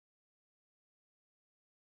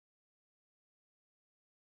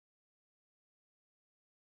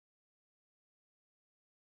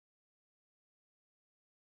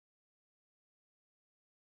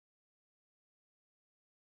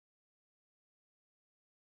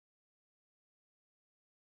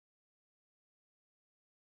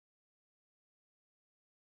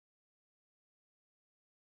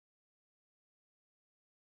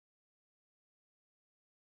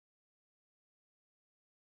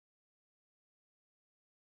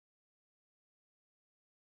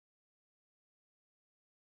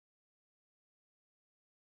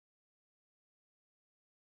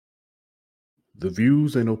The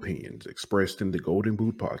views and opinions expressed in the Golden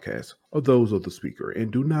Boot podcast are those of the speaker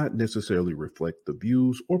and do not necessarily reflect the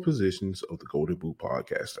views or positions of the Golden Boot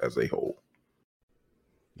podcast as a whole.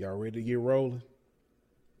 Y'all ready to get rolling?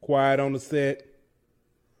 Quiet on the set.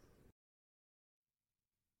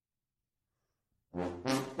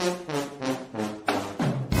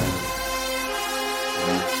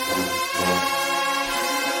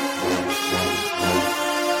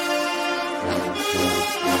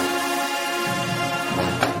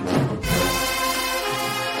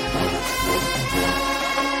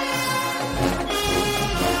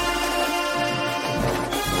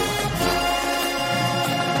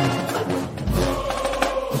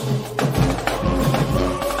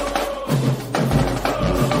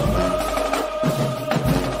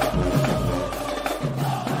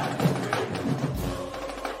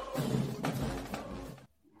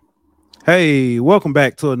 Hey, welcome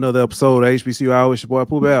back to another episode of HBCU Hour. It's your boy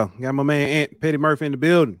Pooh Bell. Got my man Ant Petty Murphy in the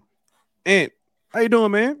building. Ant, how you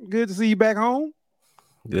doing, man? Good to see you back home.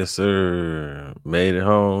 Yes, sir. Made it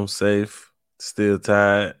home safe. Still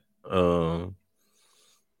tired. But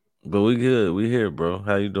we good. We here, bro.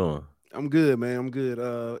 How you doing? I'm good, man. I'm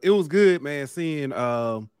good. It was good, man, seeing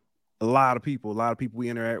a lot of people we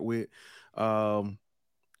interact with. For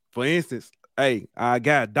instance, hey, I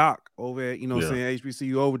got Doc over at, saying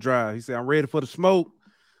HBCU Overdrive. He said, I'm ready for the smoke.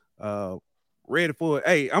 Ready for it.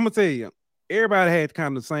 Hey, I'm gonna tell you, everybody had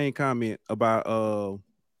kind of the same comment about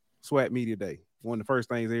SWAC Media Day. One of the first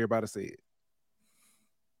things everybody said.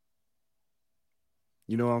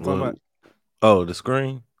 You know what I'm talking about? Oh, the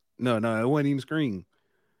screen? No, it wasn't even the screen.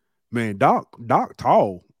 Man, Doc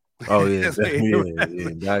tall. Oh, yeah.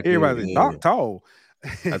 Everybody said, Doc tall.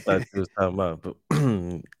 I thought you was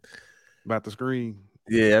talking about the screen.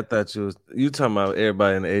 Yeah, I thought you talking about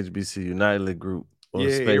everybody in the HBCU nightly group.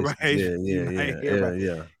 Yeah,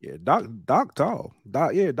 Doc tall.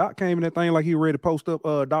 Doc came in that thing like he ready to post up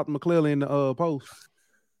Dr. McClellan in the post.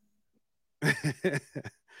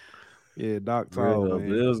 Yeah, Doc tall, man.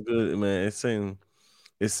 But it was good, man. It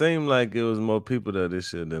seemed like it was more people there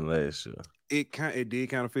this year than last year. It did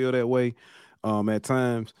kind of feel that way at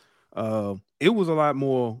times. It was a lot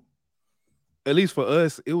more, at least for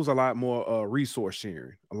us, it was a lot more resource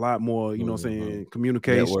sharing, a lot more, you know what I'm saying,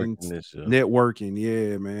 communication, networking.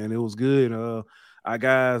 Yeah, man, it was good. Our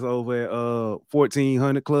guys over at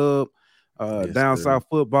 1400 Club, Down South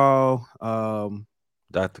Football,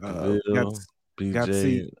 Dr. Cavill, BJ. Got to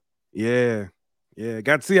see,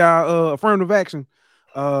 got to see our affirmative action.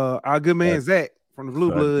 Our good man Zach from the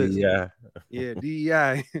Blue Bloods.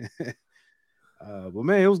 DEI. But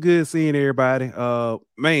man, it was good seeing everybody.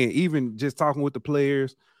 Man, even just talking with the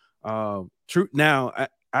players. True. Now,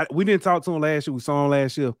 we didn't talk to him last year. We saw him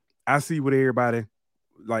last year. I see what everybody,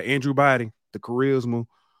 like Andrew Biden, the charisma,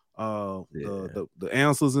 the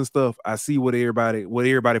answers and stuff. I see what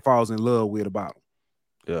everybody falls in love with about him.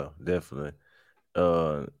 Yeah, definitely.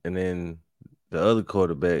 And then the other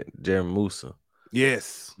quarterback, Jeremy Musa.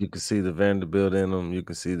 Yes, you can see the Vanderbilt in him. You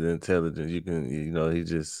can see the intelligence. You can, he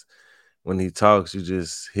just. When he talks, you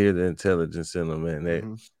just hear the intelligence in him, man.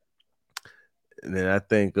 And then I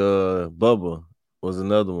think Bubba was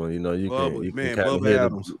another one. You can kind of hear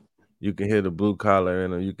you can hear the blue collar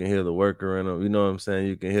in him. You can hear the worker in him. You know what I'm saying?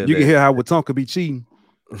 You can hear how Watonka be cheating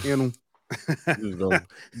in him. He's gonna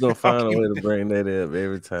find a way to bring that up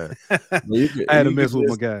every time. I had to mess with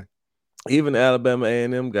my guy. Even Alabama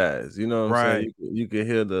A&M guys, you know what I'm saying? You can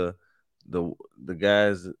hear the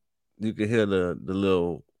guys. You can hear the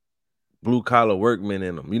little blue collar workmen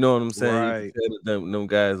in them. You know what I'm saying? Right. You can them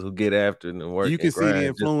guys who get after it and work. You can see the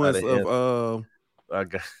influence of I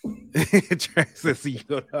got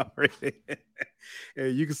already. Yeah,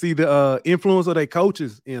 you can see the influence of their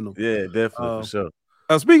coaches in them. Yeah, definitely for sure.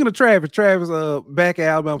 Speaking of Travis back at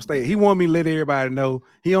Alabama State. He wanted me to let everybody know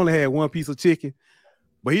he only had one piece of chicken,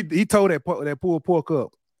 but he tore that pulled pork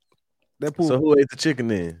up. So who ate the chicken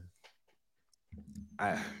then?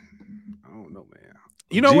 I don't know, man.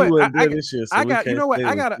 You know what?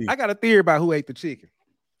 I got a theory about who ate the chicken.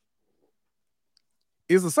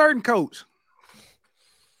 It's a certain coach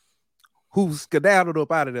who skedaddled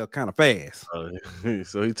up out of there kind of fast.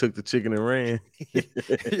 So he took the chicken and ran.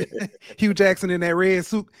 Hugh Jackson in that red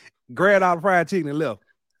suit grabbed all the fried chicken and left.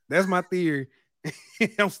 That's my theory.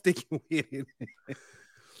 I'm sticking with it.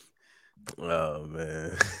 Oh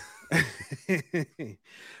man.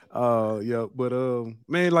 But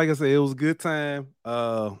man, like I said, it was a good time.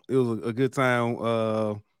 It was a good time.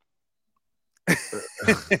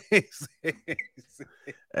 Hey,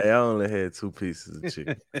 I only had 2 pieces of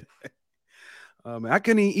chicken. I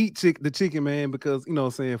couldn't even eat the chicken, man, because you know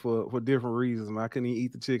what I'm saying, for different reasons, man. I couldn't even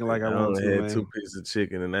eat the chicken like I wanted to, man. I had 2 pieces of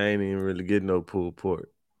chicken and I ain't even really getting no pulled pork.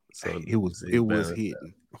 So it was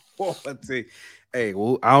hitting. Hey,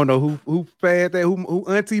 well, I don't know who prepared that, who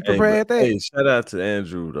auntie prepared that. Hey, shout out to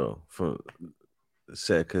Andrew though from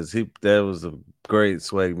Shaq, because that was a great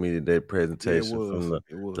SWAC Media Day presentation.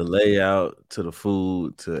 From the layout to the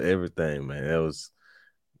food to everything, man.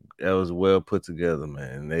 That was well put together,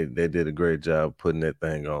 man. They did a great job putting that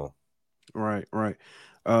thing on. Right.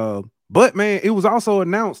 But man, it was also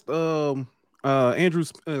announced. Andrew,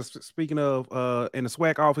 speaking of, in the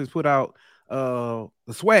SWAC office put out. The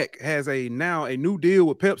SWAC has now a new deal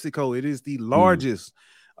with PepsiCo. It is the largest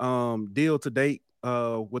deal to date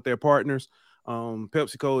with their partners.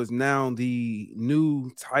 PepsiCo is now the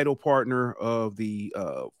new title partner of the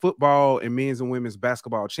football and men's and women's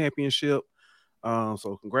basketball championship.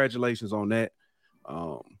 So congratulations on that.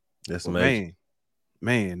 That's amazing.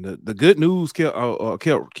 Man, the good news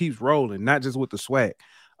keeps rolling, not just with the SWAC.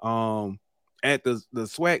 At the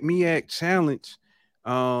SWAC MEAC Challenge,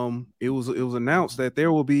 it was announced that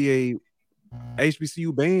there will be a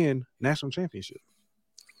HBCU band national championship.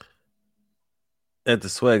 At the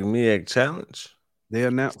SWAC MEAC Challenge? They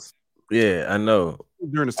announced. Yeah, I know.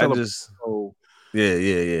 During the celebration.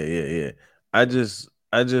 Yeah. I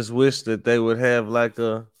just wish that they would have like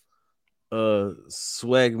a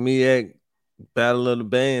SWAC MEAC Battle of the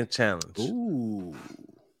Band Challenge. Ooh.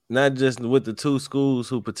 Not just with the 2 schools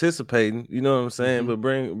who participating, you know what I'm saying, but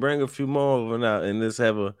bring a few more of them out and let's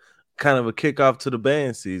have a kind of a kickoff to the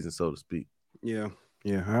band season, so to speak. Yeah,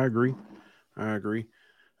 I agree.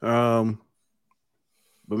 But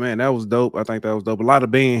man, that was dope. I think that was dope. A lot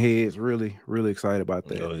of band heads really, really excited about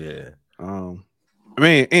that. Oh yeah.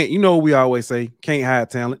 Man, and you know we always say can't hide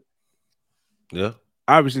talent. Yeah.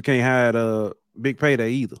 Obviously can't hide a Big Payday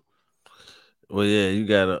either. Well, yeah, you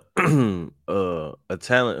got a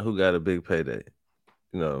talent who got a big payday.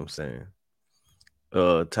 You know what I'm saying?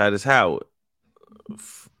 Titus Howard,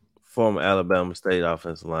 former Alabama State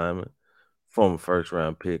offensive lineman, former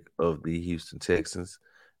first-round pick of the Houston Texans,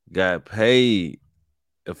 got paid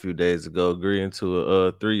a few days ago, agreeing to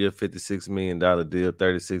a 3-year, $56 million deal,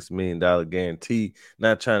 $36 million guarantee.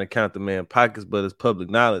 Not trying to count the man's pockets, but it's public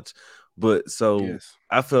knowledge. But so yes.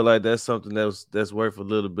 I feel like that's something that's worth a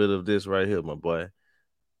little bit of this right here, my boy.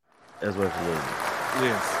 That's worth a little bit.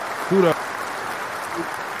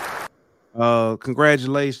 Yes.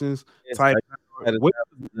 Congratulations. Yes,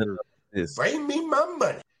 bring me my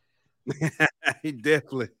money.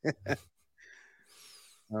 Definitely.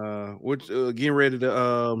 Which getting ready to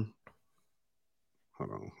hold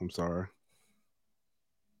on. I'm sorry.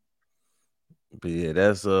 But yeah,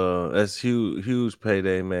 that's huge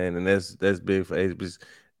payday, man, and that's big for HBCU.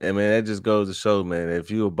 And man, that just goes to show, man, if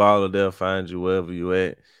you a baller, they'll find you wherever you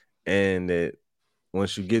at, and that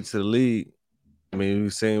once you get to the league, I mean,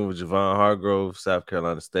 we've seen with Javon Hargrove, South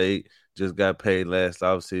Carolina State, just got paid last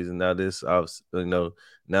offseason. Now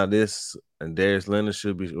this and Darius Leonard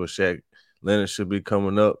Shaq Leonard should be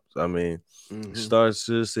coming up. I mean, should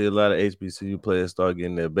see a lot of HBCU players start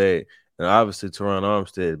getting their bag. And obviously, Teron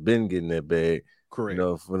Armstead been getting that bag, correct? You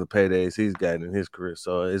know, from the paydays he's gotten in his career.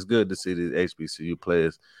 So it's good to see these HBCU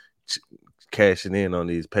players cashing in on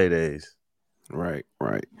these paydays. Right.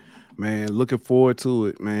 Man, looking forward to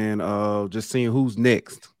it, man. Just seeing who's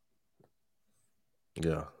next.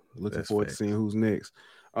 Yeah. Looking forward to seeing who's next.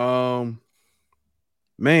 Man,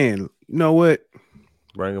 you know what?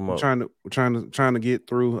 Bring them up. We're trying to get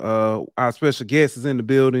through. Our special guest is in the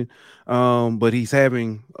building, but he's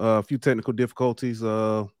having a few technical difficulties.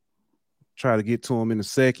 Try to get to him in a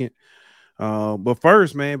second. But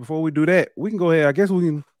first, man, before we do that, we can go ahead. I guess we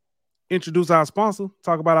can introduce our sponsor.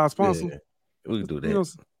 Talk about our sponsor. Yeah, we can do that. You know,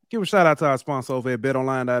 give a shout out to our sponsor over at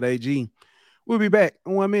betonline.ag. We'll be back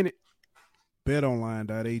in 1 minute.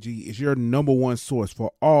 BetOnline.ag is your number one source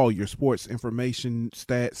for all your sports information,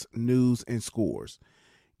 stats, news, and scores.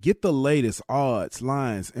 Get the latest odds,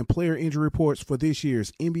 lines, and player injury reports for this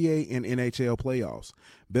year's NBA and NHL playoffs.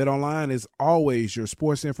 BetOnline is always your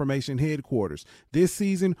sports information headquarters. This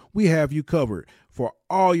season, we have you covered for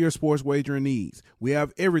all your sports wagering needs. We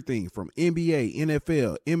have everything from NBA,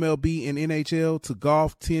 NFL, MLB, and NHL to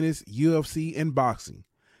golf, tennis, UFC, and boxing.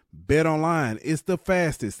 BetOnline is the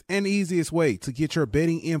fastest and easiest way to get your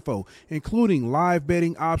betting info, including live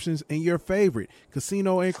betting options and your favorite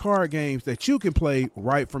casino and card games that you can play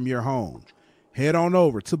right from your home. Head on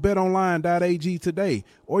over to betonline.ag today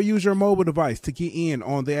or use your mobile device to get in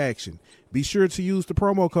on the action. Be sure to use the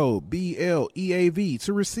promo code BLEAV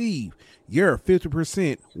to receive your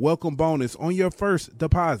 50% welcome bonus on your first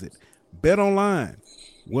deposit. BetOnline,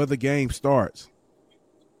 where the game starts.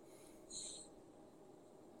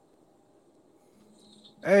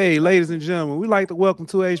 Hey, ladies and gentlemen, we'd like to welcome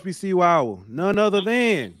to HBCU Hour none other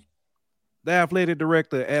than the athletic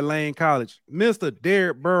director at Lane College, Mr.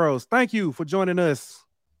 Derrick Burroughs. Thank you for joining us.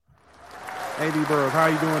 AD Burroughs, how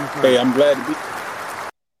are you doing? Hey, I'm glad to be.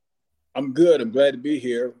 I'm good. I'm glad to be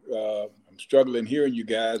here. I'm struggling hearing you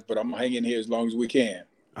guys, but I'm hanging here as long as we can.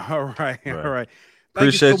 All right. All right.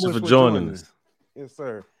 Appreciate you for joining us. Yes,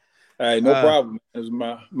 sir. All right, no problem. It was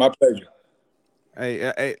my pleasure.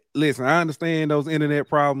 Hey, listen, I understand those internet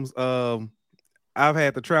problems. I've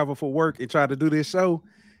had to travel for work and try to do this show,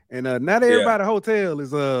 and not everybody at the hotel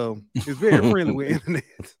is very friendly with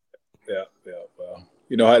internet. Yeah. Well,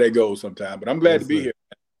 you know how that goes sometimes, but I'm glad to be here.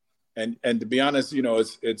 And to be honest,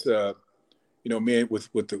 it's me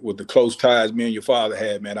with the close ties me and your father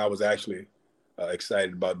had, man, I was actually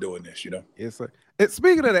excited about doing this. Yes, sir. And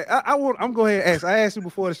speaking of that, I'm going ahead and ask. I asked you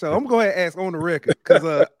before the show. I'm going ahead and ask on the record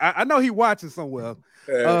because I know he watching somewhere.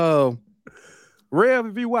 Rev,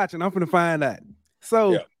 if you watching, I'm gonna find out.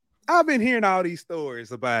 So I've been hearing all these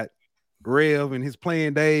stories about Rev and his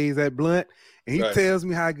playing days at Blunt, and he tells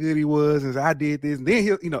me how good he was, and I did this, and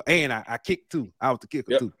then I kicked too. I was the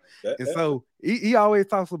kicker too, so he always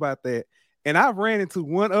talks about that. And I've ran into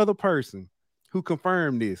one other person who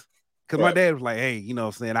confirmed this. Because my dad was like, hey, I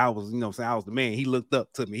was the man. He looked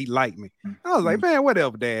up to me. He liked me. I was like, man,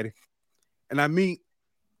 whatever, daddy. And I meet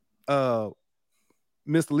Mr.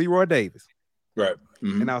 Leroy Davis. Right.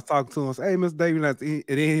 Mm-hmm. And I was talking to him. I said, hey, Mr. Davis. And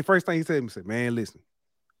then the first thing he said to me, said, man, listen,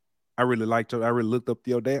 I really liked you. I really looked up to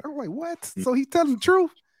your dad. I'm like, what? Mm-hmm. So he telling the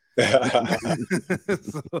truth?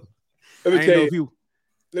 Let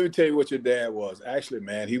me tell you what your dad was. Actually,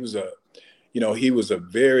 man, he was a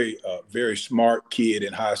very, very smart kid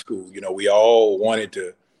in high school. We all wanted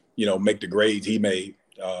to, make the grades he made.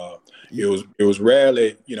 It was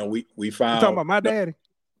rarely, we found. You talking about my daddy?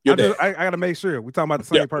 I got to make sure we're talking about the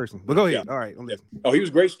same person. But go ahead. All right. Oh, he was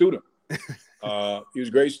a great student. He was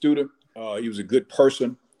a great student. He was a good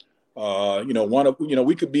person.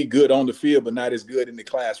 We could be good on the field, but not as good in the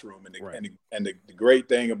classroom. And the great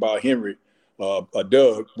thing about Henry,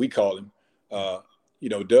 Doug, we call him.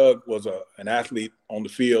 Doug was an athlete on the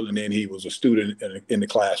field, and then he was a student in the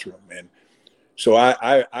classroom. And so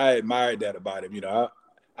I admired that about him.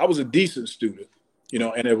 I was a decent student,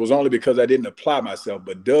 and it was only because I didn't apply myself.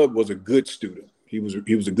 But Doug was a good student. He was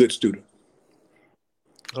a good student.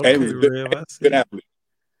 Okay, and he was a good athlete.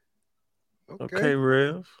 Okay,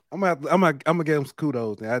 Rev. I'm gonna give him some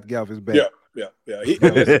kudos. I have to get off his back. Yeah. In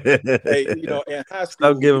high school,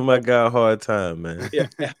 stop giving my guy a hard time, man. Yeah,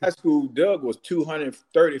 in high school, Doug was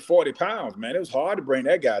 230, 40 pounds, man. It was hard to bring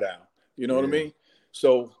that guy down. You know what I mean?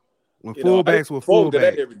 So when fullbacks were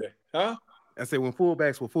fullbacks every day, huh? I said when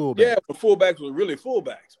fullbacks were fullbacks. Yeah, when fullbacks were really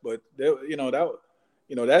fullbacks, but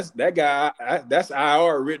that's that guy. That's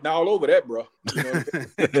IR written all over that, bro.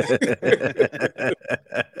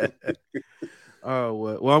 Oh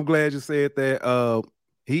well, I'm glad you said that.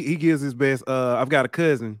 He gives his best. I've got a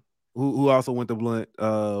cousin who also went to Blunt.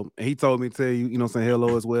 And he told me to tell you, saying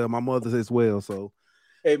hello as well. My mother's as well. So,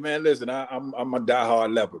 hey man, listen, I'm a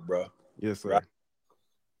diehard Leopard, bro. Yes, sir. Right?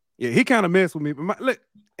 Yeah, he kind of messed with me. But let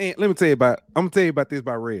me tell you about. I'm gonna tell you about this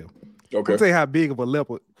by Rev. Okay. I'm gonna tell you how big of a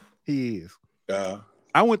Leopard he is. I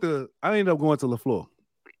ended up going to LaFleur.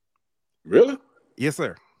 Really? Yes,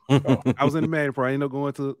 sir. I was in the Madden Pro. I ended up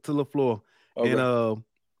going to LaFleur. Okay. And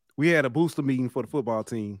we had a booster meeting for the football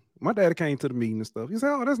team. My daddy came to the meeting and stuff. He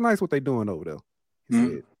said, "Oh, that's nice what they doing over there."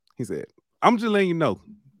 He said, "I'm just letting you know,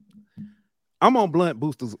 I'm on Blunt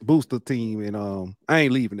booster team, and I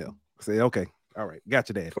ain't leaving there." I said, "Okay, all right, got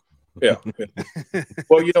your dad." Yeah.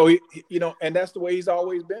 Well, and that's the way he's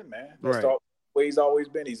always been, man. That's the way he's always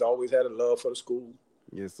been. He's always had a love for the school.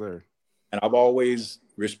 Yes, sir. And I've always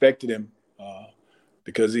respected him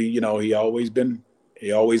because he always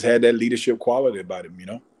had that leadership quality about him,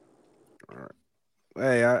 All right.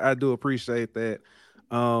 Hey, I do appreciate that.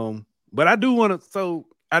 But I do want to. So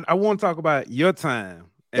I want to talk about your time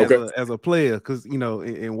as a player, because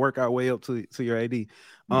and work our way up to your AD.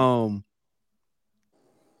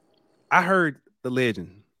 I heard the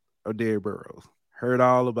legend of Derrick Burroughs. Heard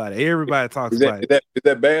all about it. Everybody talks about it. Is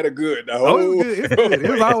that bad or good? Oh, it was good. It's good.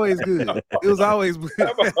 It was always good. It was always good.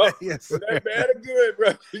 Yes, sir. Is that bad or good,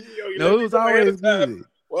 bro? No, it was always good.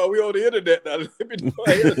 Well, we on the internet now. Let me know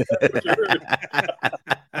what you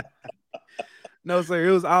heard. No, sir.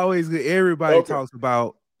 It was always good. Everybody talks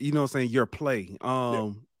about, your play.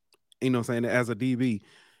 As a DB.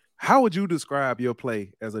 How would you describe your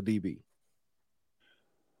play as a DB?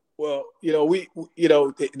 Well,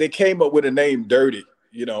 they came up with a name, Dirty.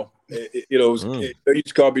 They used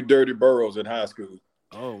to call me Dirty Burroughs in high school.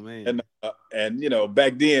 Oh man! And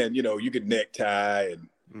back then, you could necktie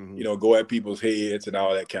you know, go at people's heads and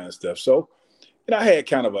all that kind of stuff. So, and I had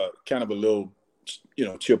kind of a little, you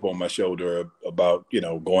know, chip on my shoulder about, you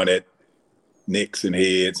know, going at nicks and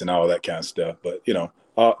heads and all that kind of stuff. But, you know,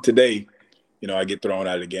 today, you know, I get thrown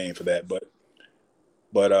out of the game for that. But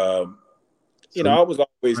you know, I was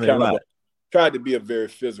always kind of tried to be a very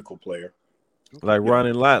physical player. Like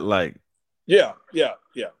running lot, like. Yeah.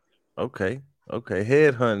 Okay.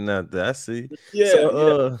 Head hunting out there. I see. Yeah.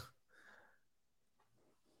 So,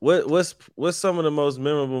 what's some of the most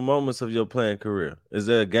memorable moments of your playing career? Is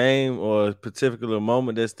there a game or a particular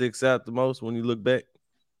moment that sticks out the most when you look back?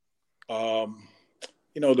 You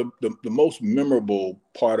know, the most memorable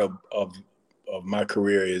part of my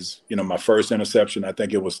career is, you know, my first interception. I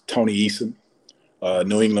think it was Tony Eason,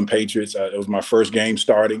 New England Patriots. It was my first game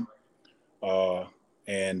starting,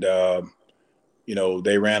 and you know,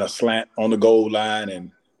 they ran a slant on the goal line,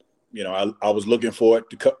 and you know, I was looking for it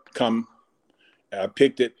to come. I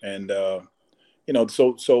picked it, and you know,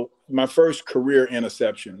 so my first career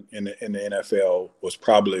interception in the NFL was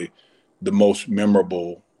probably the most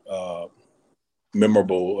memorable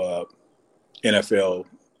NFL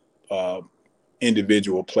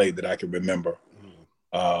individual play that I can remember.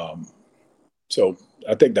 So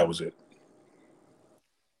I think that was it.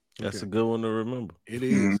 That's a good one to remember. It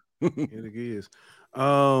is. It is.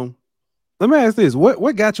 Let me ask this: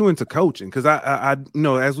 what got you into coaching? Because I you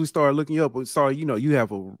know, as we started looking you up, we saw, you know, you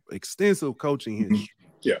have a extensive coaching history.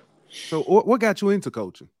 Yeah. So what got you into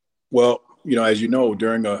coaching? Well, you know, as you know,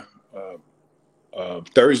 during a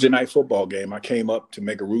Thursday night football game, I came up to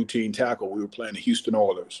make a routine tackle. We were playing the Houston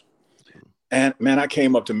Oilers. And, man, I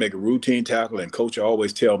came up to make a routine tackle, and coach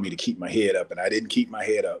always tell me to keep my head up, and I didn't keep my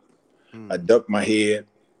head up. I ducked my head,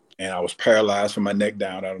 and I was paralyzed from my neck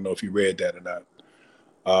down. I don't know if you read that or not.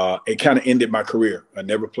 It kind of ended my career. I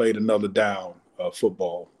never played another down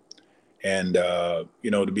football. And,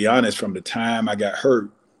 you know, to be honest, from the time I got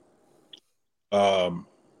hurt, I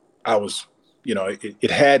was, you know,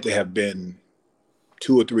 it had to have been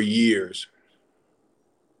 2 or 3 years.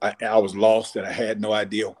 I was lost, and I had no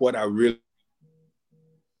idea what I really.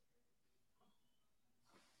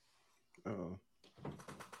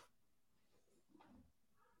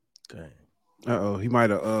 Dang. He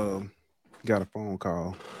might have got a phone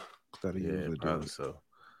call. Yeah, probably so.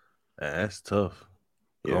 That's tough.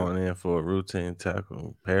 Going in for a routine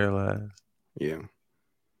tackle, paralyzed. Yeah.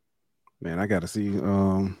 Man, I gotta see.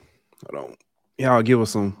 Hold on. Y'all give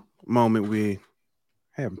us some moment we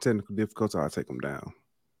having technical difficulties. I'll take him down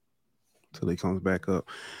till he comes back up.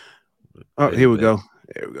 Oh, here we go.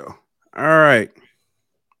 There we go. All right.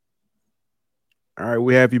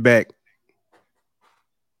 We have you back.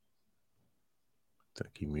 I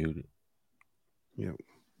think he muted. Yep.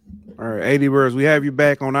 All right, AD Burroughs, we have you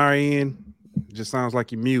back on our end. It just sounds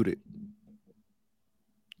like you muted.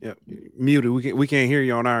 Yep, muted. We can't hear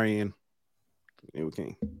you on our end. Yeah, we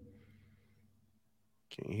can't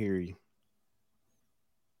hear you.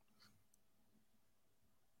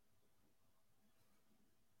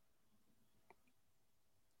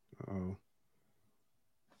 Oh.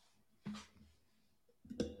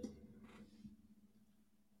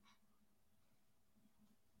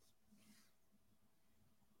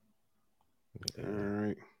 All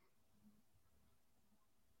right.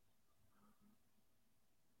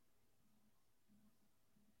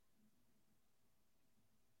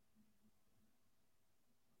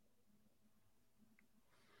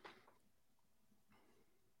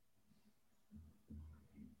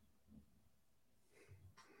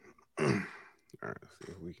 All right, let's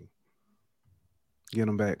see if we can get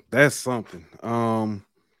him back. That's something.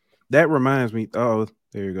 That reminds me. Oh,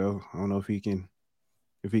 there you go. I don't know if he can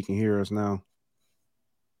hear us now.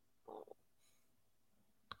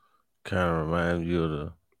 Kind of reminds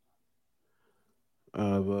you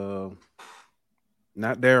of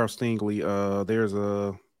not Daryl Stingley. There's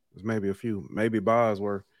maybe a few, maybe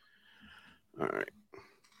Bosworth. All right.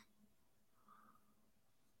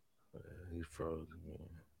 He froze.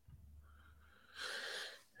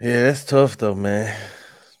 Yeah, that's tough though, man.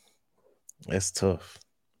 That's tough.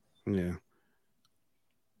 Yeah.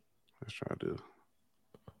 Let's try to.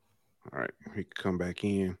 All right, he can come back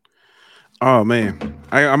in. Oh man,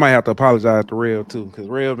 I might have to apologize to Rev too, because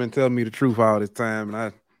Rev been telling me the truth all this time,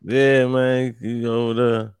 and yeah, man, you over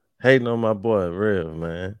there hating on my boy Rev,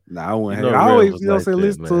 man. Nah, I wouldn't hate. I always, say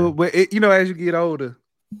listen to it, but as you get older,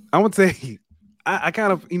 I'm gonna tell you, I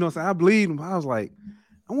kind of, I believe him. I was like,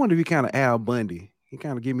 I wonder if he kind of Al Bundy. He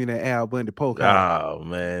kind of give me that Al Bundy poke. Oh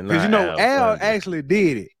man, because Al actually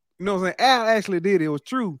did it. You know what I'm saying? Al actually did it. It was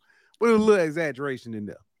true, but it was a little exaggeration in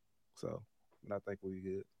there. So I think we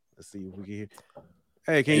good. Let's see if we can hear.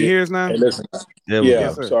 Hey, can you hear us now? Hey, listen.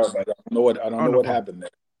 Yes, sorry about that. I don't know what happened there.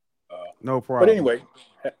 No problem. But anyway,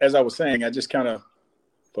 as I was saying, I just kind of,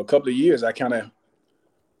 for a couple of years, I kind of,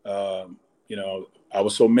 I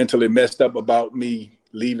was so mentally messed up about me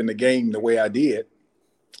leaving the game the way I did.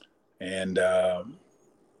 And, I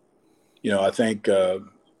think I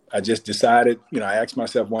just decided, I asked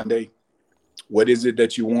myself one day, what is it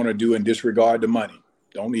that you want to do and disregard the money?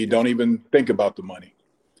 Don't even think about the money.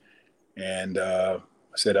 And I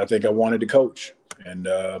said, I think I wanted to coach. And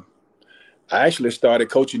I actually started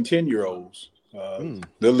coaching 10-year-olds,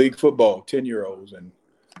 Little League football, 10-year-olds.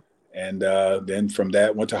 And then from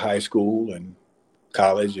that went to high school and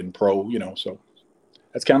college and pro, so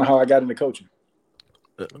that's kind of how I got into coaching.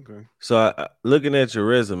 Okay. So looking at your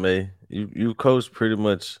resume, you coached pretty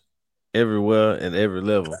much everywhere and every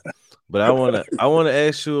level. But I want to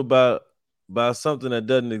ask you about something that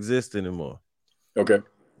doesn't exist anymore. Okay.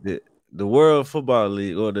 The World Football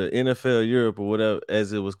League, or the NFL Europe, or whatever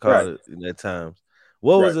as it was called in that time.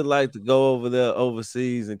 What was it like to go over there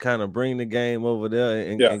overseas and kind of bring the game over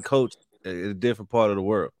there and coach a different part of the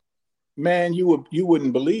world? Man, you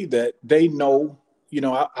wouldn't believe that they know.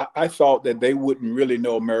 I thought that they wouldn't really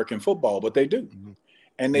know American football, but they do. Mm-hmm.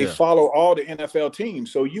 And they follow all the NFL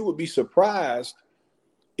teams. So you would be surprised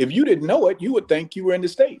if you didn't know it. You would think you were in the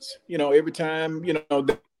States. Every time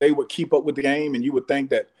they would keep up with the game, and you would think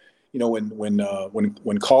that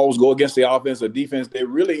when calls go against the offense or defense, they're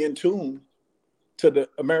really in tune to the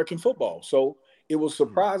American football. So it was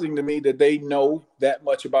surprising to me that they know that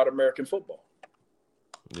much about American football.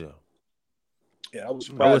 Yeah, I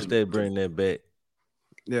wish they'd bring that back.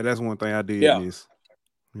 Yeah, that's one thing I did miss.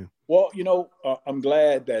 Yeah. Well, I'm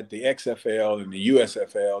glad that the XFL and the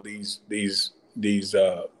USFL, these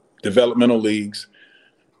developmental leagues,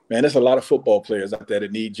 man, there's a lot of football players out there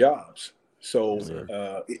that need jobs. So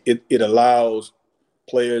it allows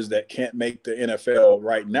players that can't make the NFL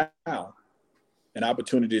right now an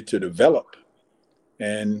opportunity to develop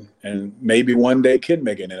and maybe one day can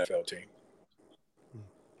make an NFL team.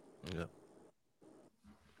 Yeah.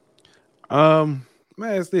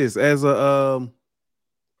 Man, it's this as a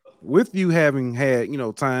with you having had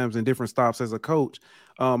times and different stops as a coach.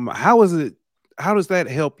 How does that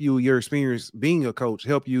help you? Your experience being a coach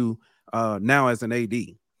help you now as an AD?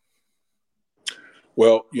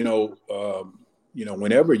 Well,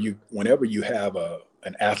 whenever you have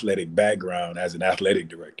an athletic background as an athletic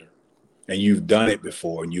director, and you've done it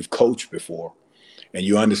before and you've coached before, and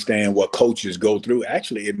you understand what coaches go through,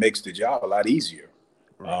 actually, it makes the job a lot easier.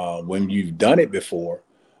 When you've done it before,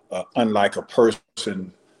 unlike a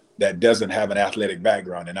person that doesn't have an athletic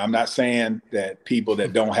background. And I'm not saying that people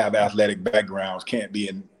that don't have athletic backgrounds can't be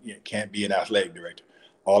an athletic director.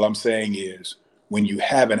 All I'm saying is when you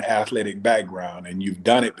have an athletic background and you've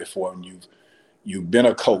done it before, and you've been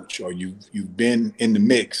a coach, or you've been in the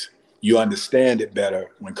mix, you understand it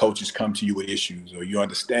better when coaches come to you with issues, or you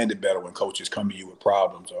understand it better when coaches come to you with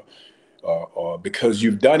problems, or because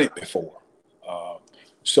you've done it before.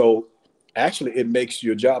 So actually, it makes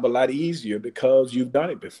your job a lot easier because you've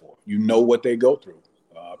done it before. You know what they go through,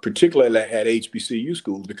 particularly at HBCU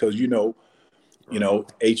schools, because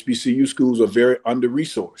HBCU schools are very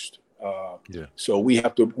under-resourced. So we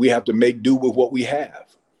have to make do with what we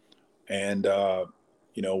have. And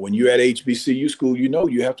when you're at HBCU school,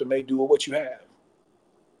 you have to make do with what you have.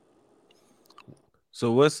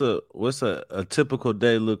 So what's a typical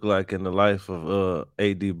day look like in the life of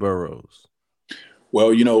AD Burroughs?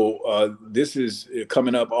 Well, this is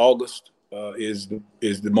coming up. August is the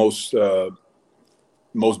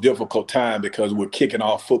most difficult time because we're kicking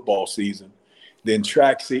off football season. Then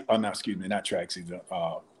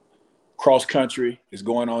cross country is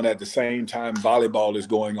going on at the same time. Volleyball is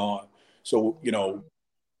going on. So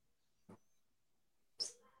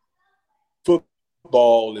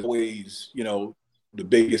football is always the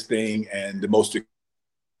biggest thing, and the most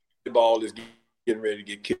ball is getting ready to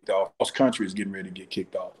get kicked off. Cross country is getting ready to get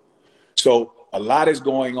kicked off. So a lot is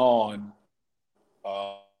going on.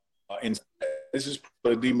 And this is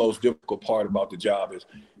probably the most difficult part about the job is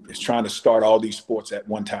trying to start all these sports at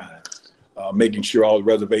one time, making sure all the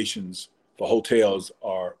reservations for hotels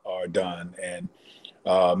are done, and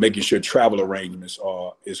making sure travel arrangements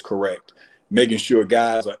is correct, making sure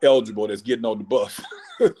guys are eligible that's getting on the bus.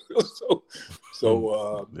 So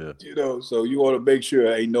you want to make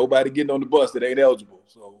sure ain't nobody getting on the bus that ain't eligible.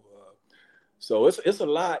 So it's a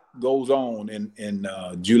lot goes on in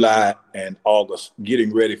July and August,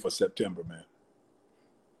 getting ready for September, man.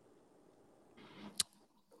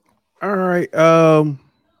 All right.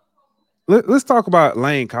 Let's talk about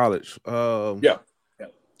Lane College. Yeah.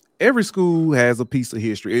 Every school has a piece of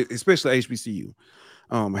history, especially HBCU.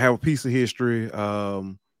 have a piece of history.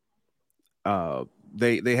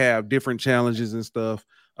 They have different challenges and stuff.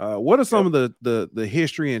 What are some of the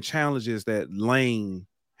history and challenges that Lane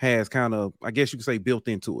has kind of, I guess you could say, built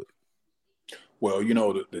into it? Well, you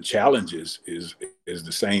know, the challenges is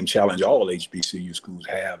the same challenge all HBCU schools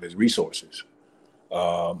have, is resources.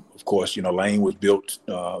 Of course, you know, Lane was built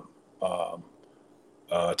to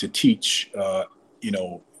teach, you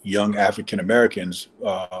know, young African Americans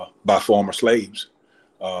by former slaves.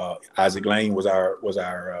 Isaac Lane was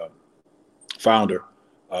our founder,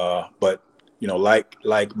 but you know,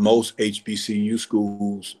 like most HBCU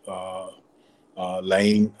schools,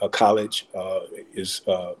 Lane College is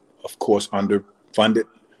of course underfunded,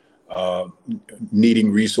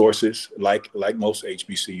 needing resources like most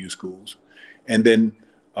HBCU schools, and then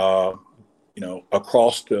you know,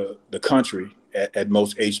 across the country at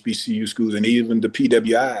most HBCU schools and even the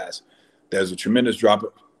PWIs, there's a tremendous drop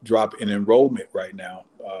in enrollment right now.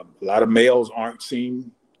 A lot of males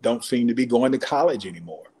don't seem to be going to college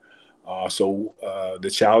anymore. So the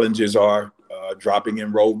challenges are dropping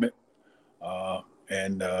enrollment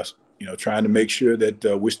and you know, trying to make sure that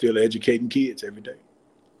we're still educating kids every day.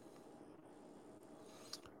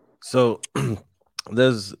 So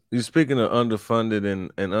you're speaking of underfunded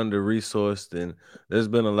and under-resourced, and there's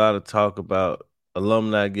been a lot of talk about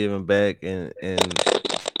alumni giving back and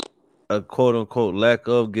a quote-unquote lack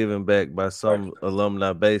of giving back by some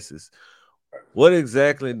alumni bases. What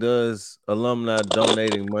exactly does alumni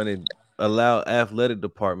donating money allow athletic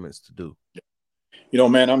departments to do? You know,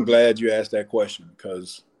 man, I'm glad you asked that question,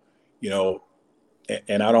 because, you know,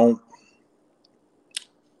 and I don't,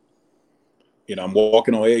 you know, I'm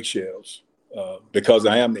walking on eggshells because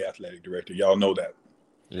I am the athletic director. Y'all know that.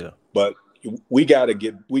 Yeah. But we got to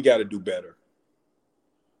do better.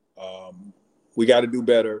 We got to do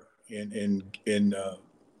better in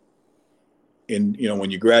you know, when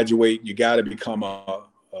you graduate, you got to become a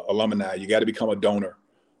alumni. You got to become a donor.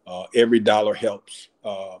 Every dollar helps.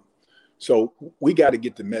 So we got to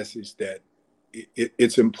get the message that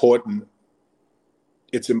it's important.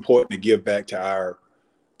 It's important to give back to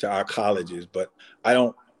our colleges, but I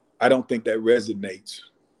don't think that resonates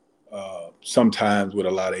sometimes with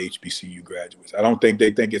a lot of HBCU graduates. I don't think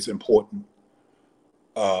they think it's important.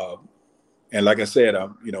 And like I said,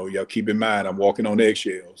 you know, y'all keep in mind, I'm walking on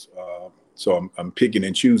eggshells. So I'm picking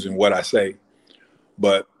and choosing what I say,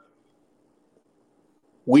 but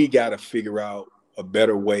we got to figure out a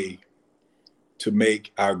better way to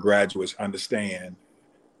make our graduates understand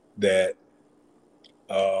that,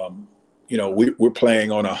 you know, we're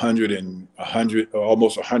playing on almost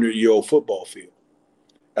 100-year-old football field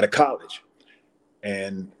at a college,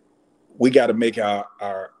 and we got to make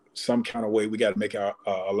some kind of way. We got to make our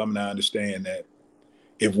alumni understand that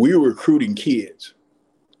if we're recruiting kids,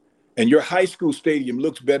 and your high school stadium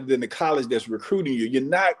looks better than the college that's recruiting you, you're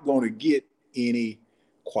not going to get any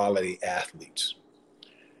quality athletes.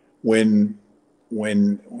 When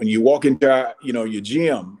you walk into your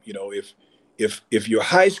gym, you know, if your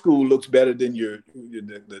high school looks better than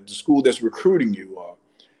the school that's recruiting you,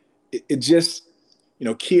 it just, you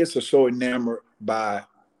know, kids are so enamored by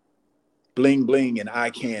bling bling and eye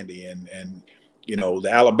candy and you know, the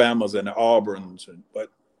Alabamas and the Auburns, but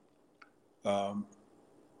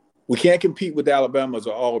we can't compete with the Alabamas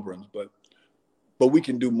or Auburns, but we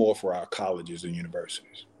can do more for our colleges and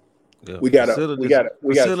universities. Yeah.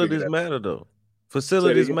 Facilities matter though.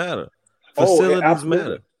 Facilities matter. Facilities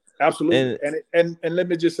matter. Absolutely. And let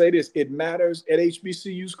me just say this: it matters at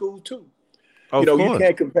HBCU schools too. Of course. You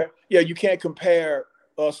can't compare. Yeah, you can't compare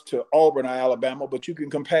us to Auburn or Alabama, but you can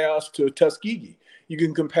compare us to Tuskegee. You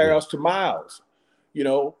can compare us to Miles. You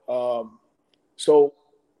know, so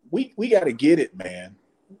we got to get it, man.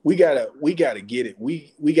 We gotta get it.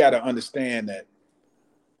 We gotta understand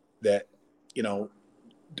that you know,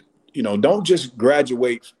 don't just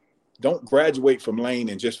graduate. Don't graduate from Lane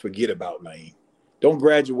and just forget about Lane. Don't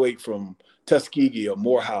graduate from Tuskegee or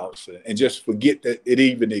Morehouse and just forget that it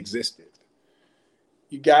even existed.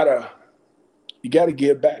 You gotta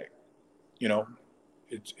give back. You know,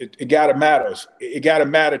 it gotta matter. It gotta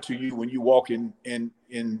matter to you when you walk on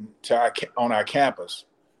our campus.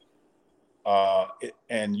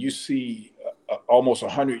 And you see almost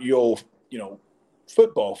 100-year-old, you know,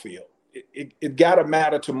 football field. It got to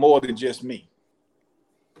matter to more than just me.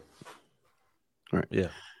 Right. Yeah.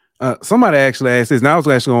 Somebody actually asked this, and I was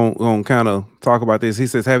actually going to kind of talk about this. He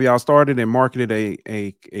says, "Have y'all started and marketed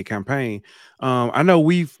a campaign?" I know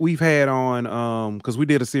we've had on because we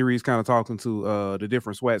did a series kind of talking to the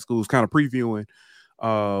different SWAC schools, kind of previewing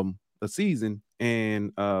the season,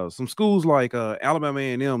 And some schools like Alabama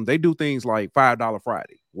A&M, they do things like $5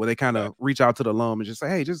 Friday, where they kind of reach out to the alum and just say,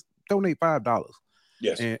 hey, just donate $5.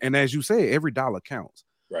 Yes. And as you say, every dollar counts.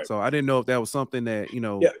 Right. So I didn't know if that was something that, you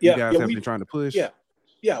guys have been trying to push.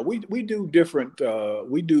 Yeah. We do different.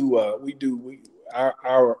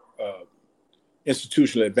 Our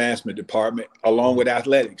institutional advancement department, along with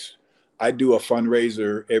athletics. I do a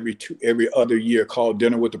fundraiser every other year called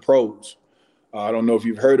Dinner with the Pros. I don't know if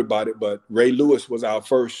you've heard about it, but Ray Lewis was our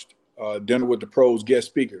first Dinner with the Pros guest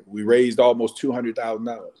speaker. We raised almost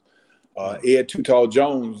 $200,000. Ed Too Tall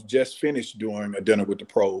Jones just finished doing a Dinner with the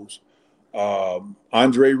Pros.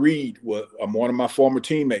 Andre Reed, one of my former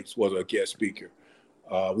teammates, was a guest speaker.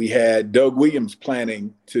 We had Doug Williams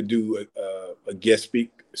planning to do a guest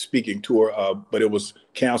speaking tour, but it was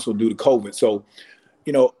canceled due to COVID. So,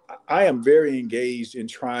 I am very engaged in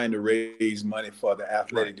trying to raise money for the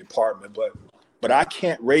athletic department, but I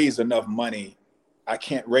can't raise enough money. I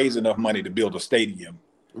can't raise enough money to build a stadium.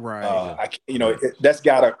 Right. That's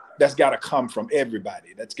gotta come from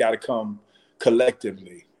everybody. That's gotta come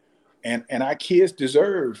collectively, and our kids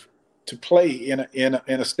deserve to play in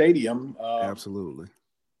a stadium. Absolutely.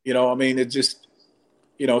 It just,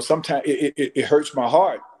 sometimes it hurts my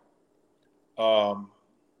heart.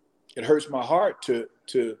 It hurts my heart to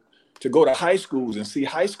go to high schools and see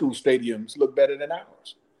high school stadiums look better than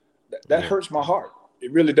ours. That hurts my heart.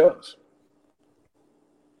 It really does.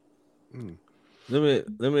 Let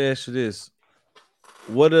me ask you this: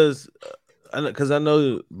 what does? Because I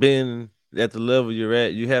know being at the level you're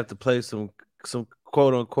at, you have to play some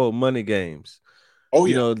quote unquote money games. Oh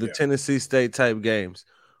yeah, the Tennessee State type games.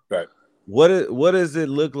 Right. What does it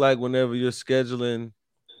look like whenever you're scheduling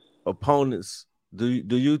opponents? Do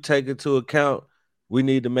you take into account we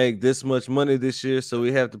need to make this much money this year, so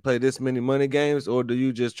we have to play this many money games, or do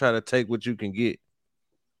you just try to take what you can get?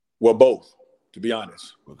 Well, both, to be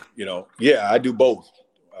honest. I do both.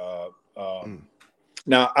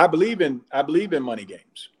 Now, I believe in money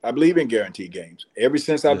games. I believe in guaranteed games. Ever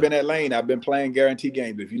since I've been at Lane, I've been playing guaranteed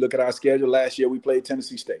games. If you look at our schedule, last year we played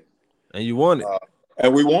Tennessee State, and you won it.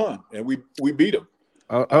 And we won, and we beat them.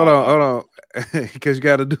 Hold on, because you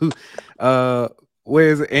got to do. Where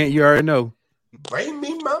is it? And you already know. Bring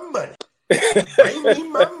me my money. Bring me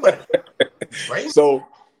my money. So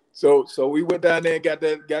we went down there and got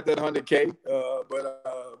that $100K.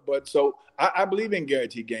 But so I believe in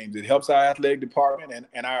guaranteed games. It helps our athletic department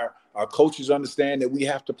and our coaches understand that we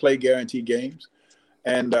have to play guaranteed games.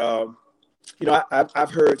 And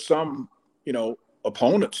I've heard some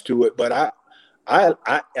opponents to it, but I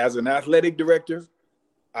as an athletic director,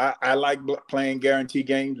 I like playing guaranteed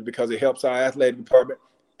games because it helps our athletic department.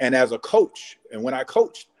 And as a coach, and when I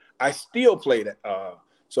coached, I still played it.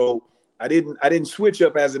 So I didn't switch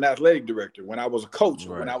up as an athletic director. When I was a coach,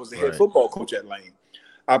 when I was the head football coach at Lane,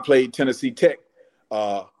 I played Tennessee Tech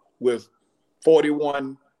with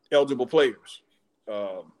 41 eligible players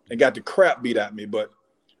and got the crap beat at me. But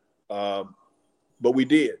we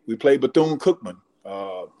did. We played Bethune-Cookman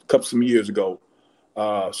some years ago.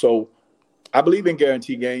 So I believe in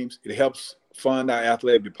guaranteed games. It helps fund our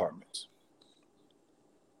athletic departments.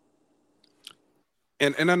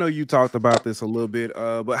 And I know you talked about this a little bit,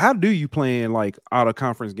 but how do you plan like out of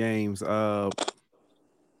conference games? With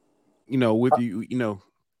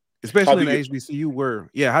especially in the HBCU where,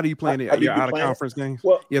 how do you plan it? Your out of conference games?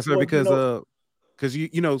 Well, yes, sir. Because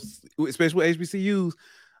especially with HBCUs,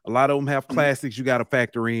 a lot of them have classics you got to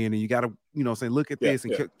factor in, and you got to, say, look at this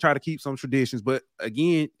and try to keep some traditions. But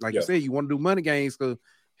again, like you said, you want to do money games to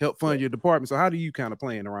help fund your department. So how do you kind of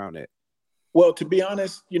plan around that? Well, to be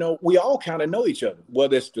honest, we all kind of know each other,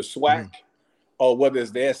 whether it's the SWAC or whether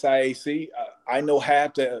it's the SIAC. I know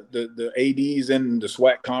half the ADs in the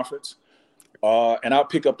SWAC conference, and I'll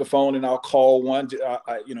pick up the phone and I'll call one.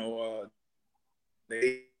 The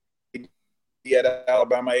AD at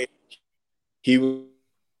Alabama, he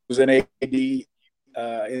was an AD in the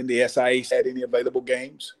SIAC, had any available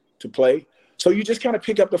games to play. So you just kind of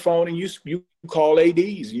pick up the phone and you call ADs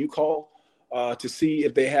and you call to see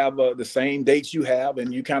if they have the same dates you have,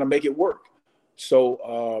 and you kind of make it work.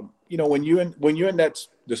 So when you're in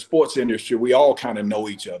the sports industry, we all kind of know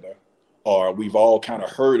each other, or we've all kind of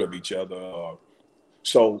heard of each other.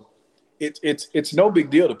 So it's no big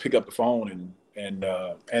deal to pick up the phone, and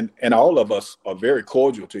all of us are very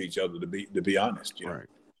cordial to each other, to be honest. Right.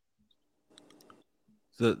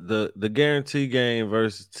 The guarantee game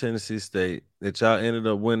versus Tennessee State that y'all ended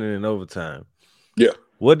up winning in overtime. Yeah.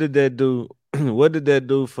 What did that do? What did that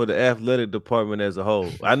do for the athletic department as a whole?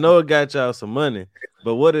 I know it got y'all some money,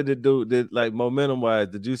 but what did it do? Like momentum wise,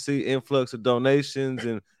 did you see influx of donations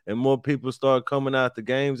and more people start coming out the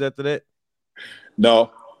games after that?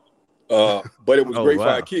 No. But it was great for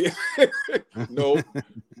our kids. No,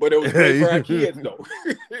 but it was great for our kids, though.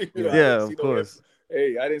 Of course.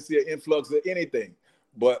 I didn't see an influx of anything,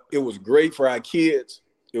 but it was great for our kids.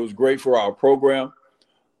 It was great for our program.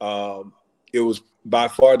 It was by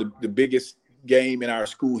far the biggest game in our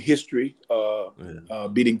school history,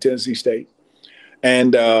 beating Tennessee State.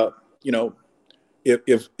 And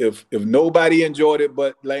if nobody enjoyed it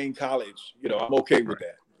but Lane College, I'm okay with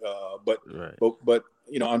that. But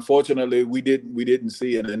unfortunately, we didn't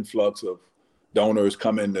see an influx of donors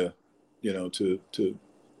coming to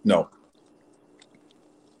no.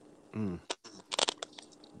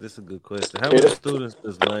 This is a good question. How many students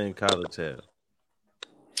does Lane College have?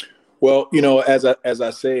 Well, as I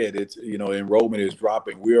said, it's enrollment is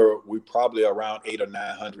dropping. We're probably around 800 or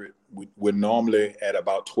 900. We're normally at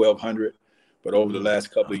about 1,200, but over the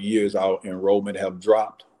last couple of years, our enrollment have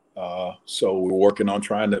dropped. So we're working on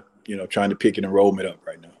trying to pick an enrollment up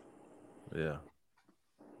right now. Yeah.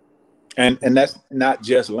 And that's not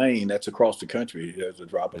just Lane. That's across the country. There's a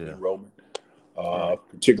drop in enrollment,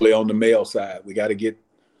 particularly on the male side. We got to get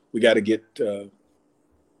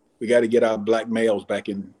our black males back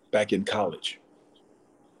in college.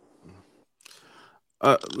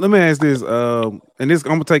 Let me ask this, and this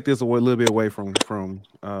I'm gonna take this a little bit away from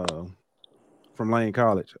Lane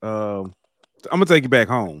College. I'm gonna take you back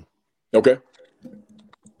home. Okay,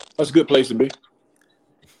 that's a good place to be.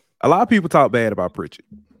 A lot of people talk bad about Pritchard,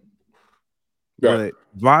 but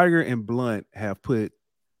Viger and Blunt have put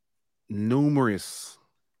numerous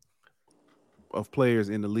of players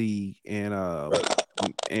in the league and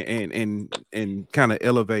kind of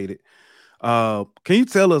elevated. Can you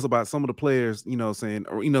tell us about some of the players, saying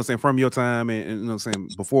from your time and saying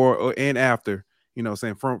before and after,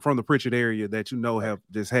 from the Pritchard area that have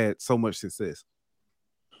just had so much success?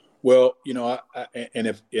 Well,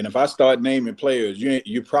 if I start naming players,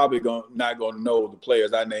 you're probably not going to know the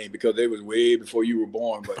players I named because they was way before you were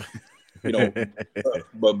born. But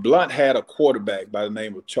but Blunt had a quarterback by the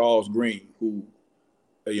name of Charles Green, who,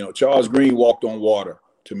 Charles Green walked on water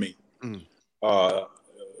to me.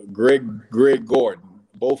 Greg Gordon,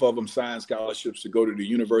 both of them signed scholarships to go to the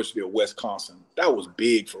University of Wisconsin. That was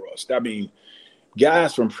big for us. I mean,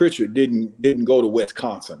 guys from Pritchard didn't go to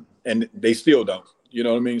Wisconsin, and they still don't. You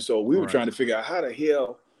know what I mean? So we were trying to figure out how the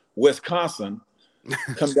hell Wisconsin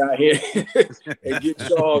come down here and get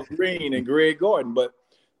Charles Green and Greg Gordon. But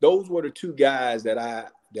those were the two guys that I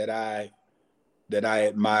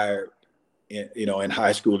admired, in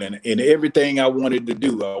high school, and everything I wanted to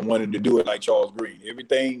do it like Charles Green.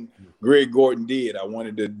 Everything Greg Gordon did, I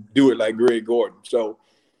wanted to do it like Greg Gordon. So,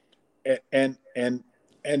 and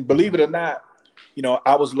believe it or not,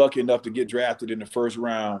 I was lucky enough to get drafted in the first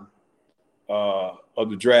round of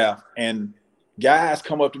the draft, and guys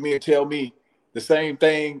come up to me and tell me the same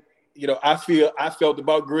thing. I felt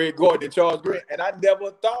about Greg Gordon and Charles Green, and I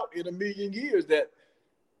never thought in a million years that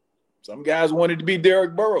some guys wanted to be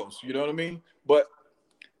Derrick Burroughs. You know what I mean? But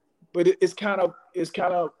it's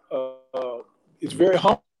very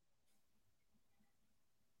humble.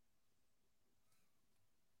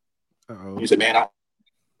 You said, man,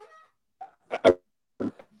 I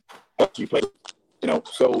you play,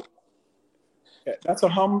 so. That's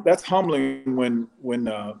humbling when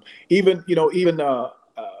even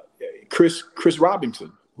Chris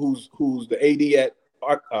Robinson, who's the AD at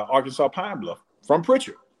Arkansas Pine Bluff from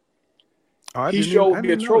Pritchard. He showed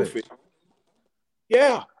me a trophy.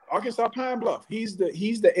 Yeah, Arkansas Pine Bluff. He's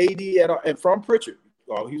the AD and from Pritchard.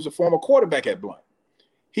 He was a former quarterback at Blunt.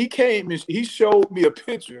 He came and he showed me a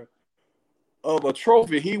picture of a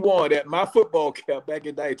trophy he won at my football camp back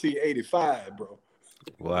in 1985, bro.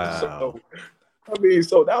 Wow.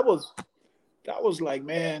 So that was like,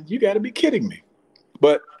 man, you got to be kidding me.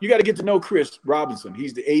 But you got to get to know Chris Robinson.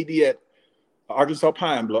 He's the AD at Arkansas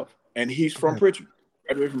Pine Bluff, and he's from Pritchard,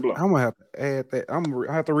 graduated from Bluff. I'm gonna have to add that. I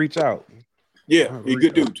have to reach out. Yeah, he's a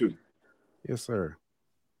good dude too. Yes, sir.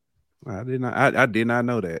 I did not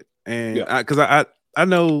know that, and because I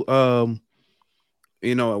know,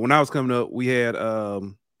 when I was coming up, we had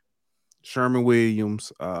Sherman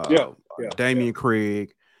Williams, Damian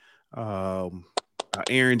Craig,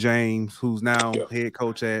 Aaron James, who's now head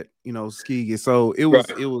coach at Skeggy. So it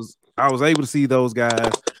was I was able to see those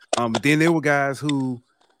guys. Then there were guys who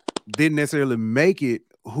didn't necessarily make it,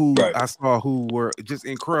 who I saw who were just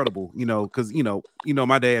incredible. Because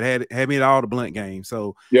my dad had me at all the Blunt games.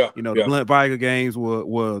 So the Blunt Viger games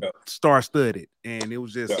were star studded, and it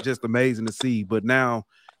was just amazing to see. But now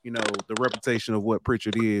the reputation of what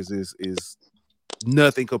Pritchard is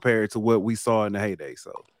nothing compared to what we saw in the heyday.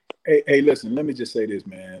 So. Hey, listen, let me just say this,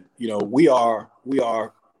 man. We are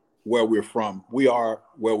where we're from. We are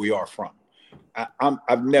where we are from.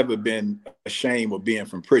 I've never been ashamed of being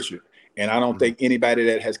from Pritchard. And I don't think anybody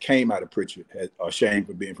that has came out of Pritchard is ashamed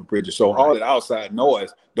for being from Pritchard. So all that outside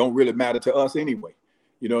noise don't really matter to us anyway.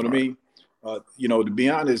 You know what I mean? To be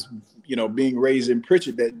honest, being raised in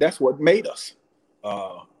Pritchard, that's what made us.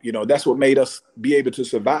 That's what made us be able to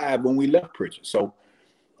survive when we left Pritchard. So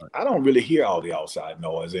I don't really hear all the outside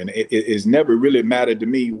noise, and it's never really mattered to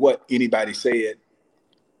me what anybody said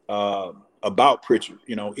about Pritchard.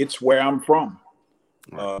 It's where I'm from.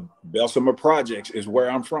 Bessemer Projects is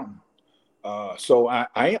where I'm from. So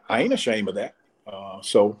I ain't ashamed of that.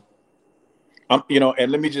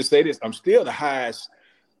 And let me just say this: I'm still the highest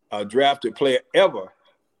drafted player ever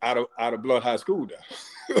out of Blood High School.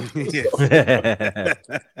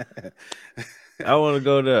 I want to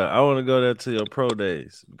go there. I want to go there to your pro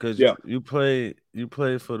days because you played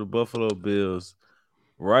for the Buffalo Bills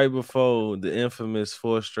right before the infamous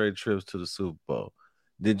 4 straight trips to the Super Bowl.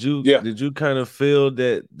 Did you kind of feel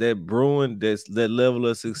that brewing, that level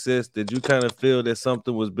of success? Did you kind of feel that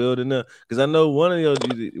something was building up? Because I know one of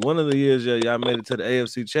the years y'all made it to the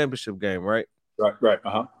AFC Championship game, right? Right.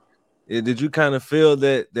 Did you kind of feel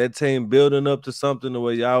that team building up to something the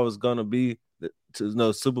way y'all was gonna be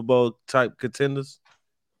to Super Bowl type contenders?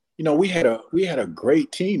 We had a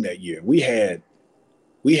great team that year. We had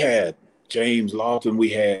James Lawton, we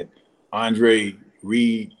had Andre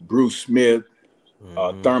Reed, Bruce Smith,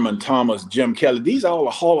 Thurman Thomas, Jim Kelly. These are all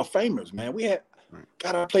the Hall of Famers, man. We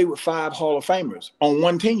got to play with 5 Hall of Famers on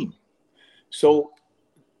one team. So,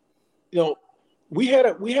 we had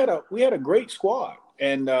a great squad,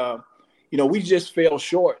 and we just fell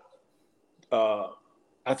short.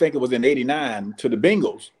 I think it was in '89 to the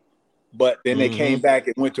Bengals, but then they came back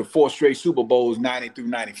and went to 4 straight Super Bowls, 90 through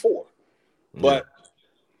 94. But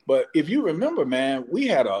if you remember, man, we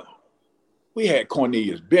had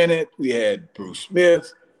Cornelius Bennett, we had Bruce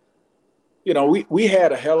Smith. We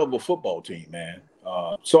had a hell of a football team, man.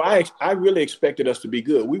 So I really expected us to be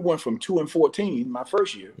good. We went from 2-14 my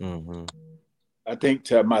first year. I think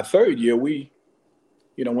to my third year, we,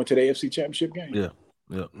 went to the AFC Championship game. Yeah.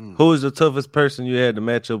 Who was the toughest person you had to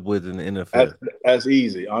match up with in the NFL? That's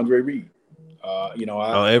easy. Andre Reed.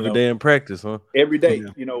 Every day in practice, huh? Every day.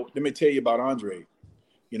 Let me tell you about Andre.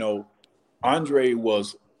 Andre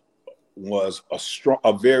was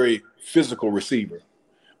a very physical receiver.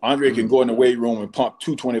 Andre can go in the weight room and pump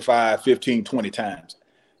 225, 15, 20 times.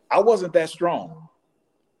 I wasn't that strong.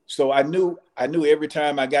 So I knew every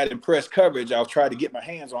time I got in press coverage, I was trying to get my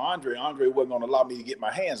hands on Andre. Andre wasn't going to allow me to get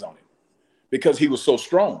my hands on him because he was so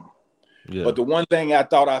strong. Yeah. But the one thing I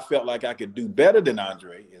thought I felt like I could do better than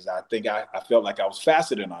Andre is I felt like I was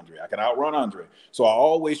faster than Andre. I could outrun Andre. So I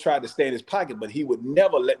always tried to stay in his pocket, but he would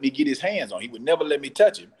never let me get his hands on him. He would never let me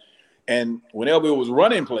touch him. And whenever it was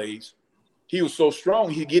running plays, he was so strong,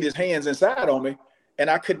 he'd get his hands inside on me, and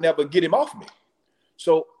I could never get him off me.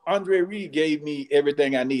 So Andre Reed gave me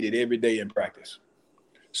everything I needed every day in practice.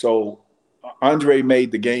 So Andre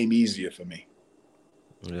made the game easier for me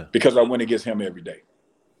because I went against him every day.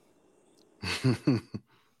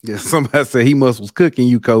 Yeah, somebody said he was cooking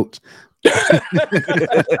you, coach. Well,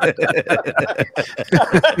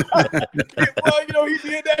 he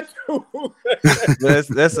did that too.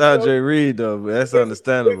 that's Andre Reed though, but that's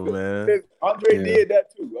understandable, man. Andre did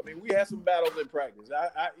that too. I mean, we had some battles in practice.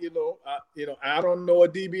 I don't know a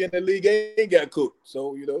DB in the league ain't got cooked.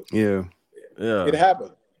 So yeah, it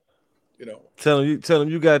happened. Tell him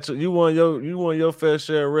you won your fair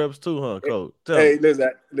share of reps too, huh, coach?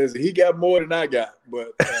 Listen, he got more than I got,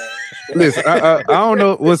 but listen, I don't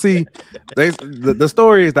know. Well, see, the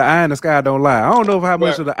story is the eye in the sky don't lie. I don't know how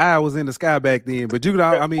much of the eye was in the sky back then, but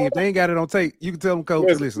if they ain't got it on tape, you can tell them,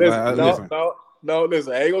 coach. Listen. No,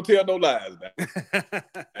 listen, I ain't gonna tell no lies, man.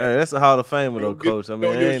 Hey, that's a Hall of Famer though, coach. I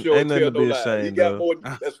mean, ain't nothing to be ashamed of. He got more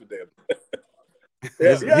than that's for them. He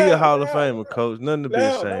a Hall of Famer, coach. Nothing to be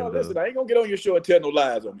ashamed of. Listen, I ain't gonna get on your show and tell no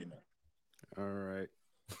lies on me now. All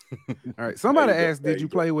right. Somebody asked, did you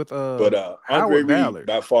play with Andre Reed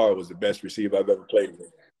by far was the best receiver I've ever played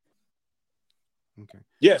with. Okay.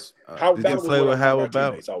 Yes. Did you play with Howard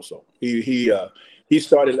Ballard? Also, he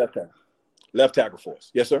started left tackle for us.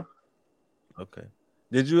 Yes, sir. Okay.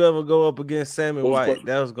 Did you ever go up against Sammy White?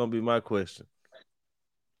 That was gonna be my question.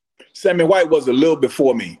 Sammy White was a little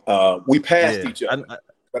before me. We passed each other.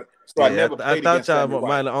 I thought y'all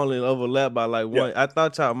might have only overlapped by like one. I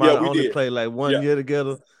thought y'all might have only played like 1 year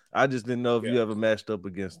together. I just didn't know if you ever matched up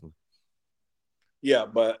against him. Yeah,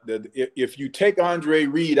 but if you take Andre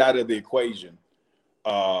Reed out of the equation,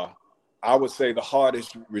 I would say the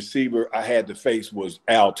hardest receiver I had to face was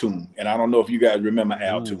Al Toon. And I don't know if you guys remember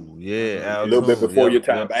Al Toon. Yeah, Al a little bit before your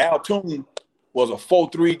time. Yep. But Al Toon was a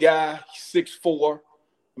 4'3" guy, 6'4".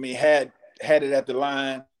 I mean, had it at the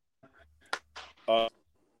line.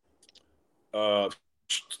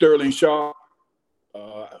 Sterling Sharp.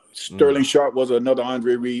 Sterling Sharp was another.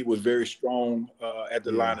 Andre Reed was very strong at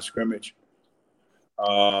the line of scrimmage.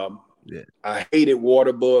 I hated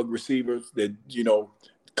waterbug receivers that,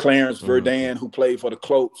 Clarence Verdun, who played for the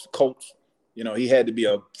Colts, he had to be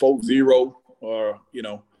a 4-0 or,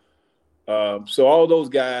 so all those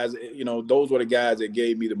guys, those were the guys that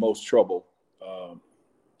gave me the most trouble.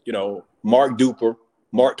 Mark Duper,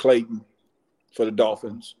 Mark Clayton for the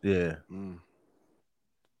Dolphins. Yeah.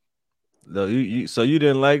 No, so you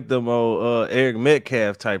didn't like them old Eric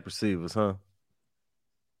Metcalf type receivers, huh?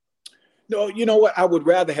 No, you know what? I would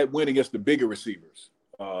rather have win against the bigger receivers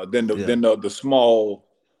than the small,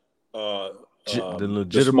 the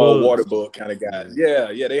small waterbug kind of guys.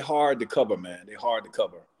 Yeah, they hard to cover, man. They hard to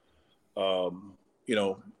cover.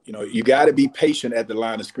 You got to be patient at the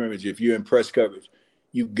line of scrimmage. If you're in press coverage,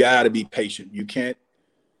 you got to be patient. You can't,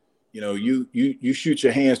 you shoot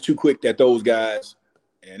your hands too quick at those guys,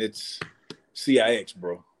 and it's CIX,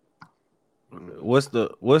 bro. What's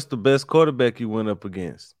the best quarterback you went up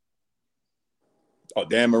against? Oh,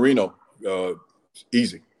 Dan Marino,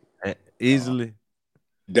 easy. Easily.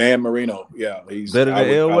 Dan Marino, yeah, he's better than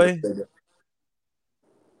Elway.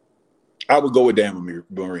 I would go with Dan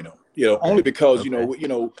Marino. Only because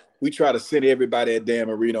we try to send everybody at Dan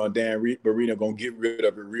Marino, and Dan Marino gonna get rid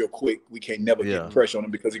of it real quick. We can't never get pressure on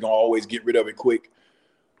him because he's gonna always get rid of it quick.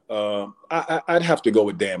 I'd have to go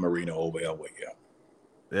with Dan Marino over Elway.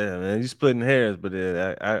 Yeah, man, you're splitting hairs, but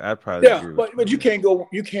I'd probably agree with but you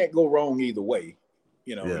can't go wrong either way.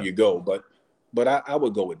 You go, but I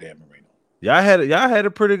would go with Dan Marino. Y'all had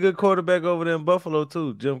a pretty good quarterback over there in Buffalo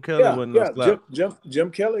too. Jim Kelly wasn't no slouch. Jim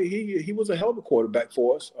Kelly, he was a hell of a quarterback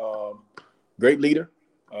for us. Great leader,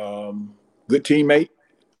 good teammate.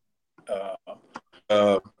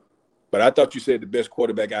 But I thought you said the best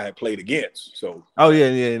quarterback I had played against. So I'm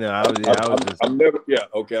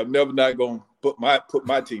never not gonna put my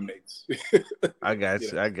teammates. I got you.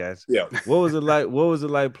 Yeah. What was it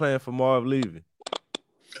like playing for Marv Levy?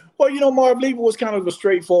 Well, Marv Levy was kind of a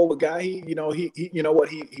straightforward guy. He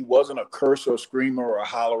wasn't a curser or screamer or a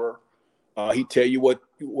hollerer. He'd tell you what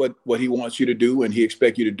he wants you to do, and he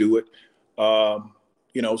expect you to do it.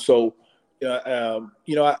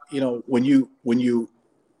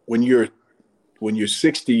 When you're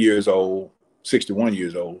 60 years old, 61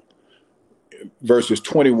 years old versus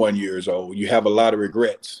 21 years old, you have a lot of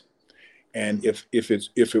regrets. And if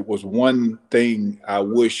it was one thing I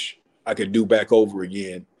wish I could do back over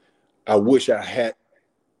again, I wish I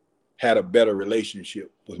had a better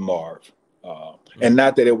relationship with Marv. And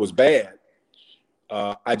not that it was bad.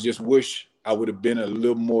 I just wish I would have been a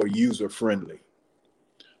little more user friendly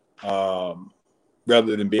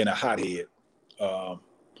rather than being a hothead.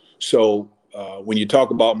 So when you talk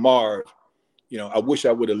about Marv, I wish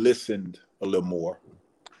I would have listened a little more.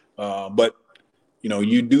 But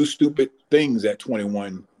you do stupid things at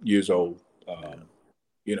 21 years old.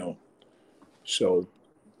 So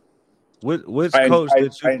which coach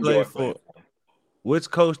that you play for?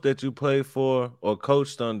 Which coach that you play for or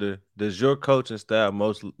coached under does your coaching style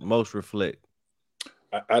most reflect?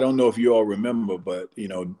 I don't know if you all remember, but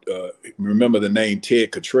remember the name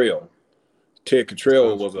Ted Cottrell. Ted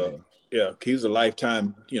Cottrell was he's a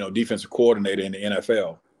lifetime defensive coordinator in the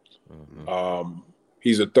NFL. Mm-hmm.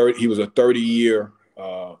 He was a 30-year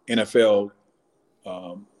NFL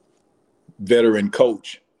veteran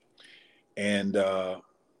coach, and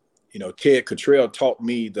Ted Cottrell taught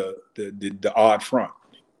me the odd front.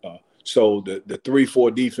 So the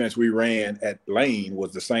 3-4 defense we ran at Lane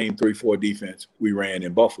was the same 3-4 defense we ran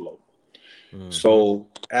in Buffalo. Mm-hmm. So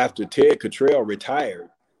after Ted Cottrell retired,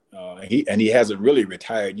 he hasn't really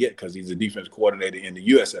retired yet because he's a defense coordinator in the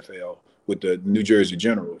USFL with the New Jersey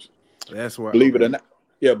Generals. That's why. Believe it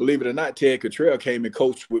or not, Ted Cottrell came and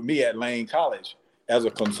coached with me at Lane College as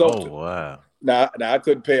a consultant. Oh, wow. Now I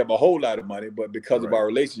couldn't pay him a whole lot of money, but because of our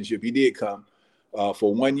relationship, he did come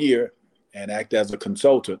for 1 year and act as a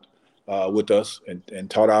consultant with us and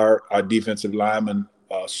taught our defensive linemen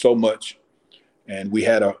so much. And we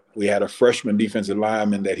had a freshman defensive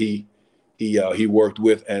lineman that he worked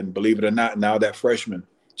with, and believe it or not, now that freshman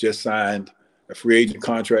just signed a free agent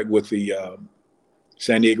contract with the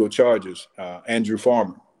San Diego Chargers, Andrew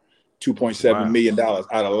Farmer, $2.7 million out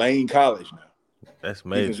of Lane College now. That's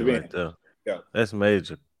major right there. Yeah. That's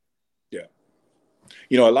major. Yeah.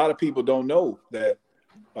 A lot of people don't know that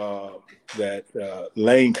that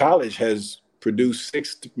Lane College has produced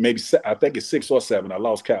I think it's 6 or 7. I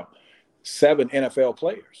lost count. 7 NFL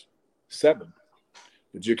players. 7.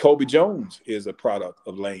 Jacoby Jones is a product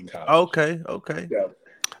of Lane College. Okay. Yeah.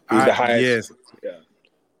 He's the highest. Yes.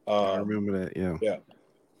 Yeah. I remember that. Yeah.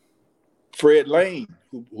 Fred Lane,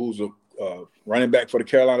 who's a running back for the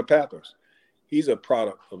Carolina Panthers, he's a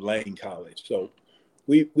product of Lane College. So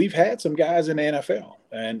we've had some guys in the NFL,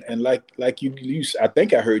 and like you I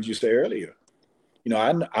think I heard you say earlier.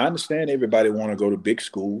 I understand everybody want to go to big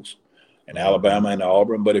schools, and Alabama and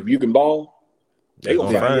Auburn, but if you can ball, they're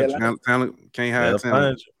gonna find your lane. Talent can't hide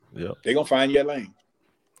talent. Yep. They're gonna find your lane.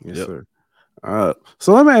 Yes, sir.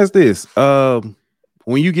 So let me ask this: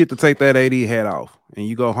 when you get to take that AD hat off and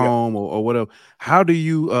you go home or whatever, how do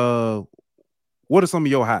you? What are some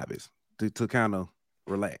of your hobbies to kind of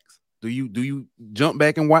relax? Do you jump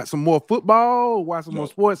back and watch some more football, or watch some more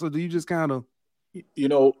sports, or do you just kind of?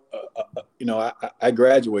 I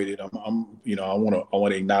graduated. I want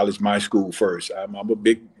to acknowledge my school first. I'm a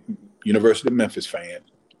big University of Memphis fan,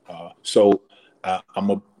 so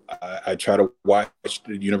I try to watch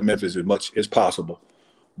the University of Memphis as much as possible.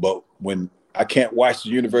 But when I can't watch the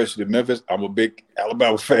University of Memphis, I'm a big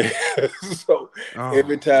Alabama fan. So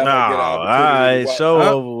every time I get an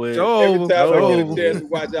opportunity every time I get a chance to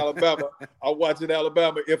watch Alabama, I'm watching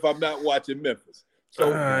Alabama if I'm not watching Memphis. So,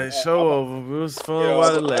 over. It was fun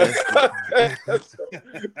while it lasted.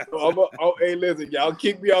 Hey, listen, y'all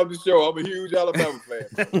kick me off the show. I'm a huge Alabama fan.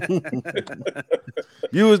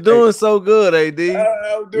 You was doing so good, AD.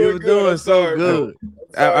 I'm doing good. So good.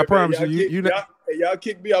 I promise you. Y'all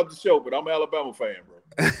kick me off the show, but I'm an Alabama fan, bro.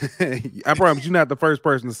 I promise you're not the first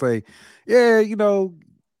person to say,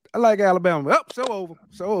 I like Alabama. Show over.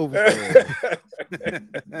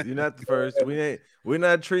 You're not the first. We're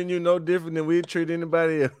not treating you no different than we treat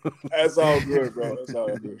anybody else. That's all good, bro. That's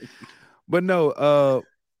all good. But no,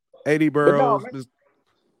 AD Burroughs.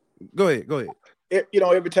 Go ahead.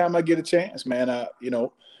 Every time I get a chance, man,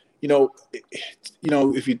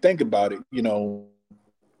 if you think about it,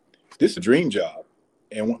 this is a dream job.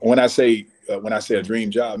 And when I say a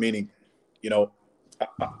dream job, meaning,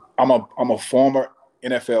 I'm a former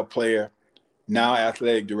NFL player, now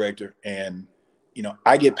athletic director, and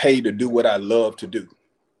I get paid to do what I love to do.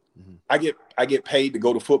 Mm-hmm. I get paid to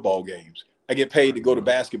go to football games. I get paid to go to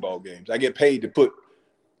basketball games. I get paid to put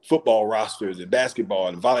football rosters and basketball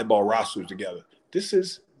and volleyball rosters together. This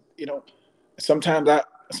is, sometimes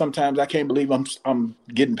I can't believe I'm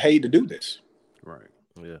getting paid to do this. Right.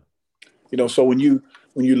 Yeah. So when you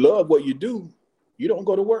love what you do, you don't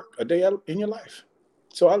go to work a day in your life.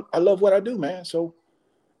 So I love what I do, man. So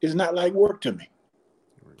it's not like work to me.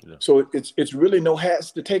 Yeah. So it's really no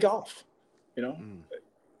hats to take off,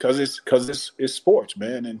 because it's sports,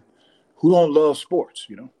 man. And who don't love sports,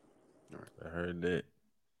 I heard that.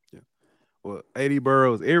 Yeah. Well, AD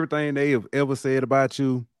Burroughs, everything they have ever said about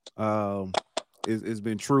you it's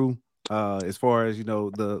been true. As far as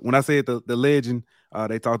when I said the legend,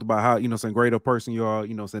 they talked about how some greater person you are,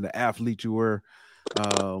 saying the athlete you were.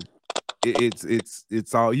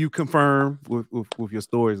 It's all you confirm with your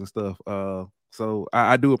stories and stuff. So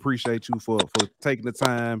I do appreciate you for taking the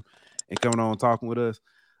time and coming on and talking with us.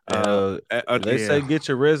 They say get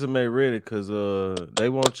your resume ready because they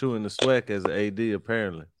want you in the SWAC as an AD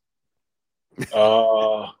apparently.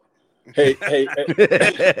 Hey.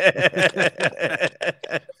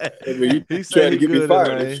 He said he get me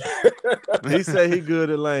fired. He said he good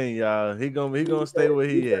at Lane, y'all. He gonna stay where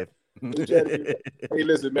he at. Hey,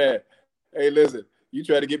 listen, man. Hey, listen. You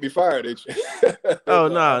try to get me fired, ain't you? Oh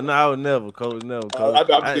no, I would never, Coach. Never, Coach.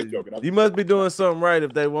 I'm just joking. You must be doing something right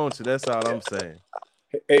if they want you. That's all I'm saying.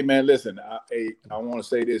 Hey, man, listen. I want to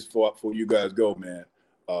say this before you guys go, man.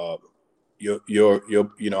 I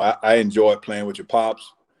enjoy playing with your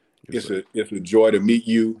pops. It's a joy to meet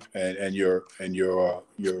you and your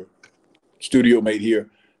studio mate here.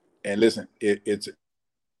 And listen, it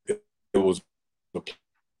was a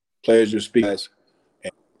pleasure speaking.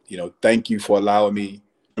 And thank you for allowing me to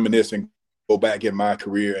reminisce and go back in my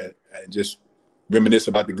career and just reminisce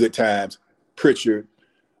about the good times. Pritchard,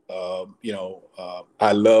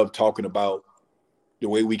 I love talking about the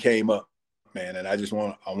way we came up, man. And I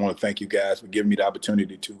want to thank you guys for giving me the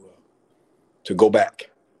opportunity to go back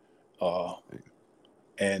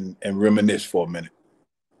and reminisce for a minute.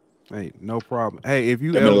 Hey, no problem. Hey, if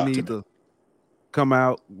you ever need to come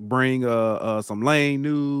out, bring some Lane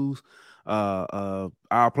news.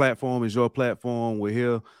 Our platform is your platform. We're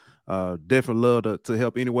here. Definitely love to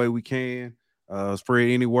help any way we can. Spread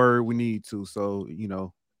any word we need to. So,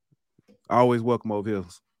 always welcome over here.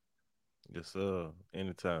 Yes, sir.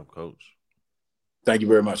 Anytime, Coach. Thank you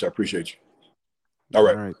very much. I appreciate you. All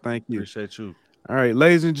right. All right. Thank you. Appreciate you. All right,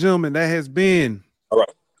 ladies and gentlemen, that has been all right.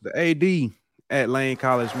 The AD at Lane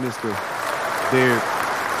College, Mr. Derrick.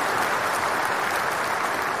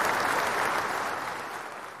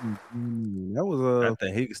 That was I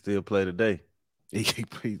think he can still play today. He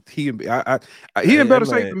in better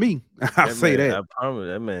shape than me. I say that. I promise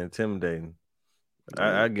that man intimidating.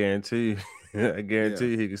 I guarantee you. I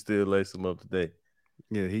guarantee you he can still lace him up today.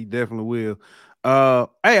 Yeah, he definitely will.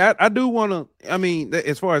 Hey, I do want to. I mean,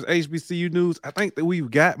 as far as HBCU news, I think that we've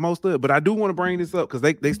got most of it, but I do want to bring this up because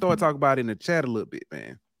they start talking about it in the chat a little bit,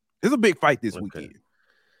 man. It's a big fight this weekend.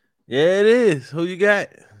 Yeah, it is. Who you got?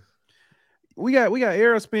 We got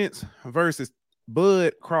Errol Spence versus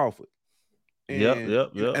Bud Crawford. And,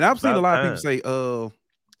 yep. And I've seen a lot of people say,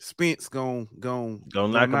 Spence gonna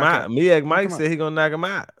knock him out. Mike said he gonna knock him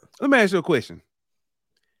out. Let me ask you a question.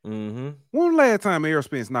 Mm-hmm. When last time Errol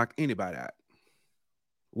Spence knocked anybody out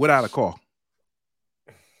without a call?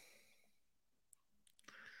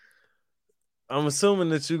 I'm assuming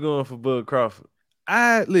that you're going for Bud Crawford.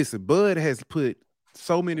 Listen, Bud has put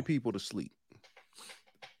so many people to sleep.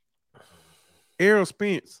 Errol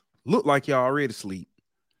Spence looked like y'all already asleep.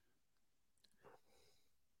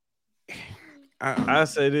 I'll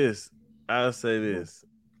say this. I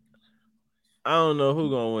don't know who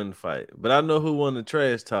gonna win the fight, but I know who won the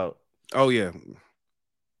trash talk. Oh yeah.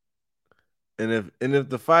 And if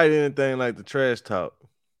the fight anything like the trash talk,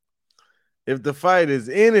 if the fight is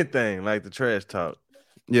anything like the trash talk,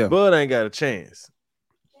 yeah, Bud ain't got a chance.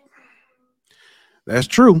 That's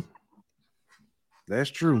true.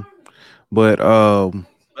 But I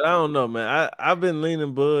don't know, man. I've been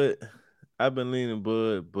leaning Bud.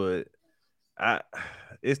 But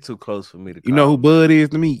it's too close for me to call. You know who Bud is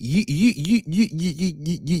to me? You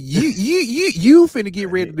finna get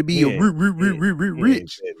ready to be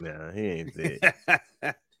rich. He ain't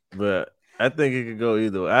that. But I think it could go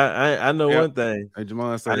either way. I know one thing. Hey,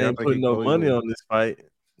 Jamon said, I ain't putting no money on this fight.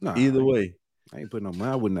 Either way. I ain't putting no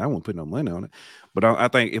money. I wouldn't put no money on it. But I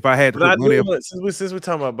think if I had to put money, since we're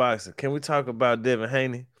talking about boxing, can we talk about Devin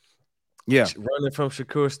Haney? Yeah, running from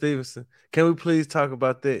Shakur Stevenson. Can we please talk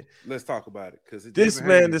about that? Let's talk about it because this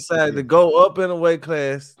man decided to go up in a weight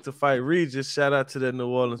class to fight Regis. Shout out to that New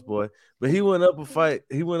Orleans boy, but he went up a class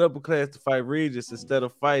to fight Regis instead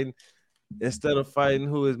of fighting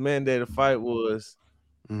who his mandated fight was.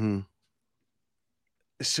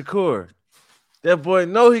 Shakur. That boy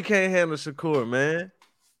know he can't handle Shakur, man.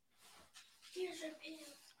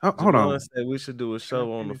 Hold on. Said we should do a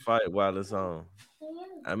show on the fight while it's on.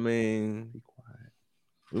 I mean,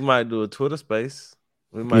 we might do a Twitter space.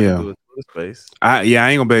 I ain't gonna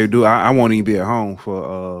be able to do it. I won't even be at home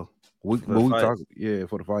for we talk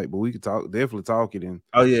for the fight, but we could definitely talk it in.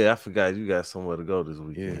 Oh yeah, I forgot you got somewhere to go this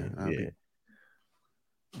weekend. Yeah.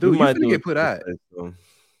 Dude, you finna get put out. Who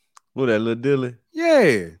that little Dilly?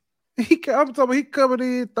 Yeah. I'm talking about he coming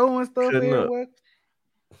in throwing stuff everywhere.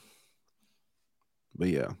 But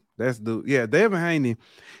yeah. That's Devin Haney.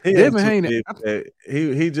 Devin Haney.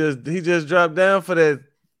 He just dropped down for that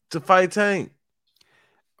to fight Tank.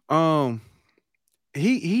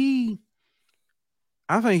 He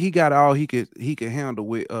I think he got all he could handle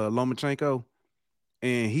with Lomachenko.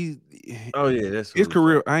 And that's his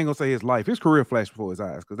career. I ain't gonna say his life. His career flashed before his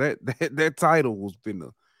eyes because that title was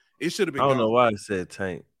it should have been. I don't know why I said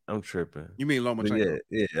Tank. I'm tripping. You mean Lomachenko?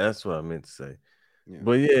 Yeah, that's what I meant to say. Yeah.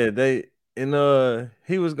 But yeah,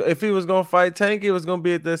 if he was gonna fight Tank, it was gonna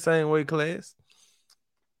be at that same weight class.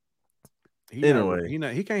 He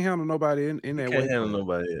can't handle nobody in that weight. Can't handle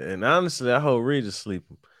nobody. And honestly, I hope Regis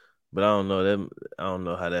sleeping. But I don't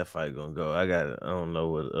know how that fight gonna go. I don't know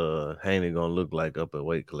what Haney gonna look like up at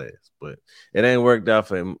weight class. But it ain't worked out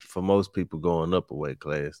for most people going up a weight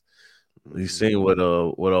class. You seen what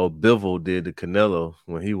old Bivol did to Canelo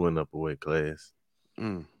when he went up a weight class.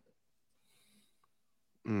 Yeah,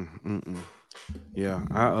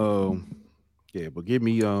 but give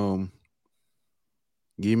me Bud.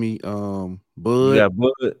 You got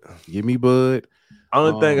Bud. Give me Bud.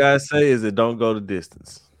 Only thing I say is it don't go the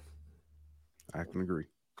distance. I can agree.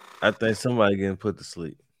 I think somebody getting put to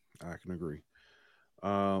sleep. I can agree.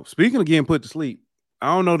 Speaking of getting put to sleep,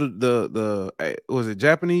 I don't know the was it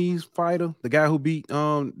Japanese fighter, the guy who beat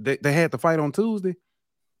they had the fight on Tuesday.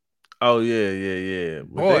 Oh yeah.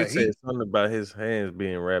 But boy, they said something about his hands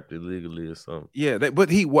being wrapped illegally or something. Yeah, but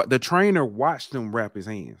the trainer watched him wrap his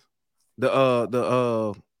hands.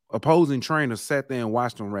 The opposing trainer sat there and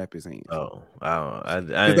watched him wrap his hands. Oh,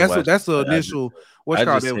 that's the initial what's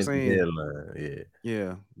called they were saying. Headline.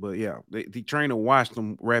 Yeah, but the trainer watched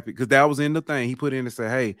him wrap it because that was in the thing. He put in and said,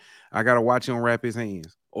 "Hey, I gotta watch him wrap his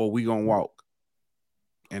hands, or we gonna walk."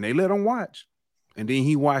 and they let him watch, and then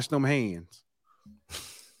he washed them hands.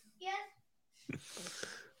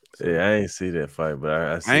 Yeah, I ain't see that fight,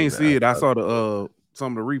 but I ain't see it. I saw the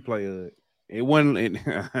some of the replay of it. It wasn't. It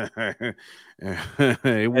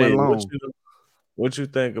wasn't long. What you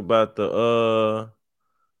think about the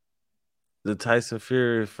Tyson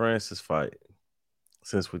Fury Francis fight?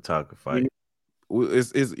 Since we talking fight,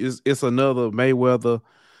 it's another Mayweather,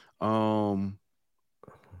 Conor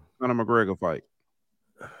McGregor fight.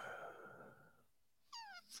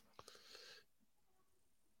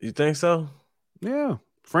 You think so? Yeah,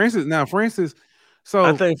 Francis. So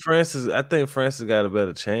I think Francis got a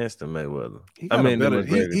better chance than Mayweather.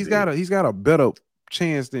 He's got a better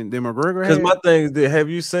chance than McGregor. Because my thing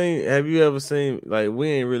is, have you ever seen, like, we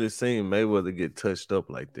ain't really seen Mayweather get touched up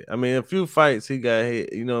like that. I mean, a few fights he got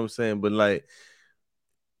hit, you know what I'm saying? But like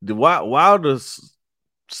the Wilder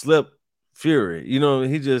slept Fury, you know,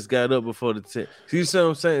 he just got up before the 10. You see what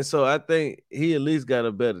I'm saying? So I think he at least got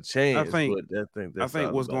a better chance. I think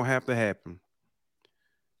what's gonna have to happen.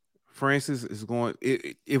 Francis is going.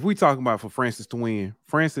 If we talking about for Francis to win,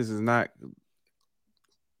 Francis is not.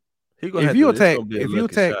 If you attack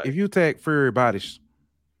Fury bodies,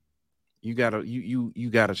 you got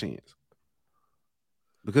a chance.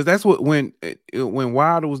 Because that's what when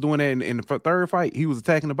Wilder was doing that in the third fight, he was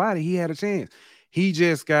attacking the body. He had a chance. He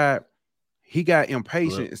just got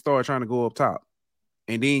impatient and started trying to go up top,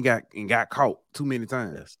 and then got caught too many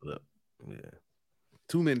times. Yeah,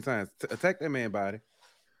 too many times. Attack that man body.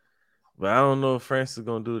 But I don't know if Francis is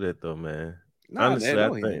gonna do that though, man. Honestly, I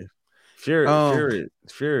think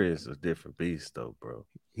Fury is a different beast though, bro.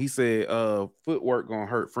 He said footwork gonna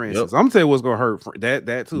hurt Francis. Yep. I'm gonna tell you what's gonna hurt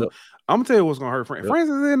that too. Yep. I'm gonna tell you what's gonna hurt Francis. Yep.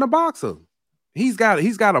 Francis isn't a boxer. He's got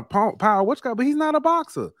a power, but he's not a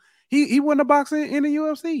boxer. He wasn't a boxer in the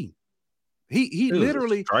UFC. He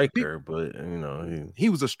literally was a striker, but you know he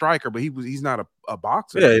was a striker, but he's not a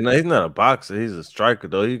boxer. Yeah, no, he's not a boxer. He's a striker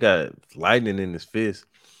though. He got lightning in his fist.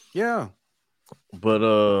 Yeah, but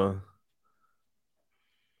I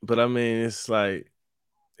mean, it's like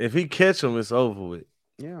if he catch him, it's over with.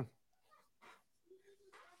 Yeah,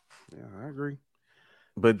 I agree.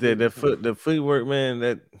 But the footwork, man,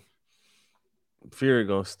 that Fury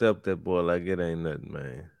gonna step that boy like it ain't nothing,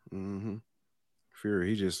 man. Mm-hmm. Fury,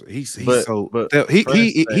 he's Francis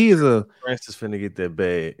finna get that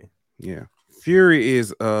bag. Yeah, Fury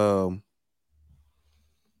is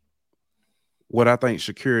what I think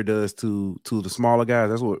Shakira does to the smaller guys.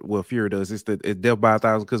 That's what Fury does. It's death by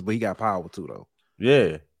 1,000 but he got power too though.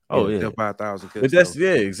 Yeah. Oh yeah. Death by 1,000 But that's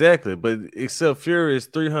exactly. But except Fury is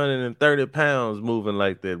 330 pounds moving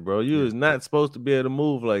like that, bro. You is not supposed to be able to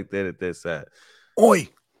move like that at that side. Oi.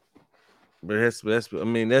 But that's his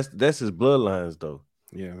bloodlines though.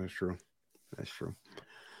 Yeah, that's true.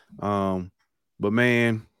 But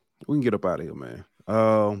man, we can get up out of here, man.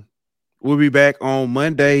 We'll be back on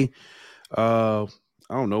Monday. I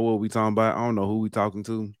don't know what we talking about. I don't know who we talking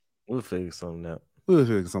to. We'll figure something out. But we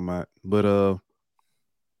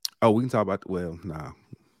can talk about we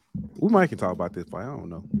might can talk about this fight. I don't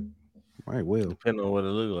know. Might well. Depending on what it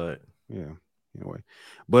look like. Yeah. Anyway.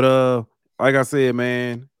 But like I said,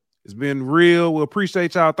 man, it's been real. We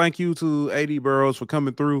appreciate y'all. Thank you to AD Burroughs for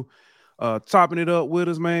coming through, chopping it up with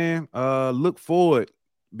us, man. Look forward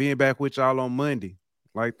being back with y'all on Monday.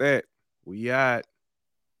 Like that. We out.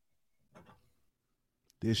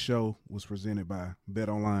 This show was presented by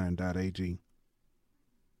betonline.ag.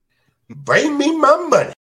 Bring me my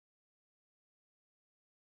money.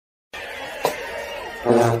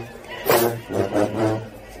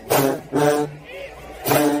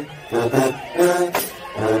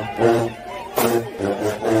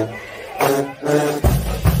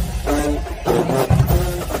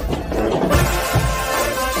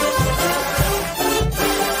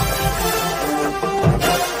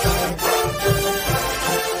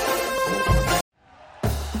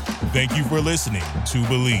 Thank you for listening to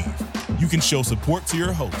Believe. You can show support to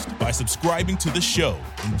your host by subscribing to the show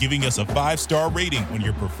and giving us a 5-star rating on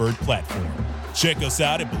your preferred platform. Check us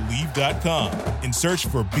out at Believe.com and search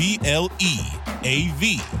for BLEAV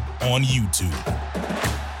on YouTube.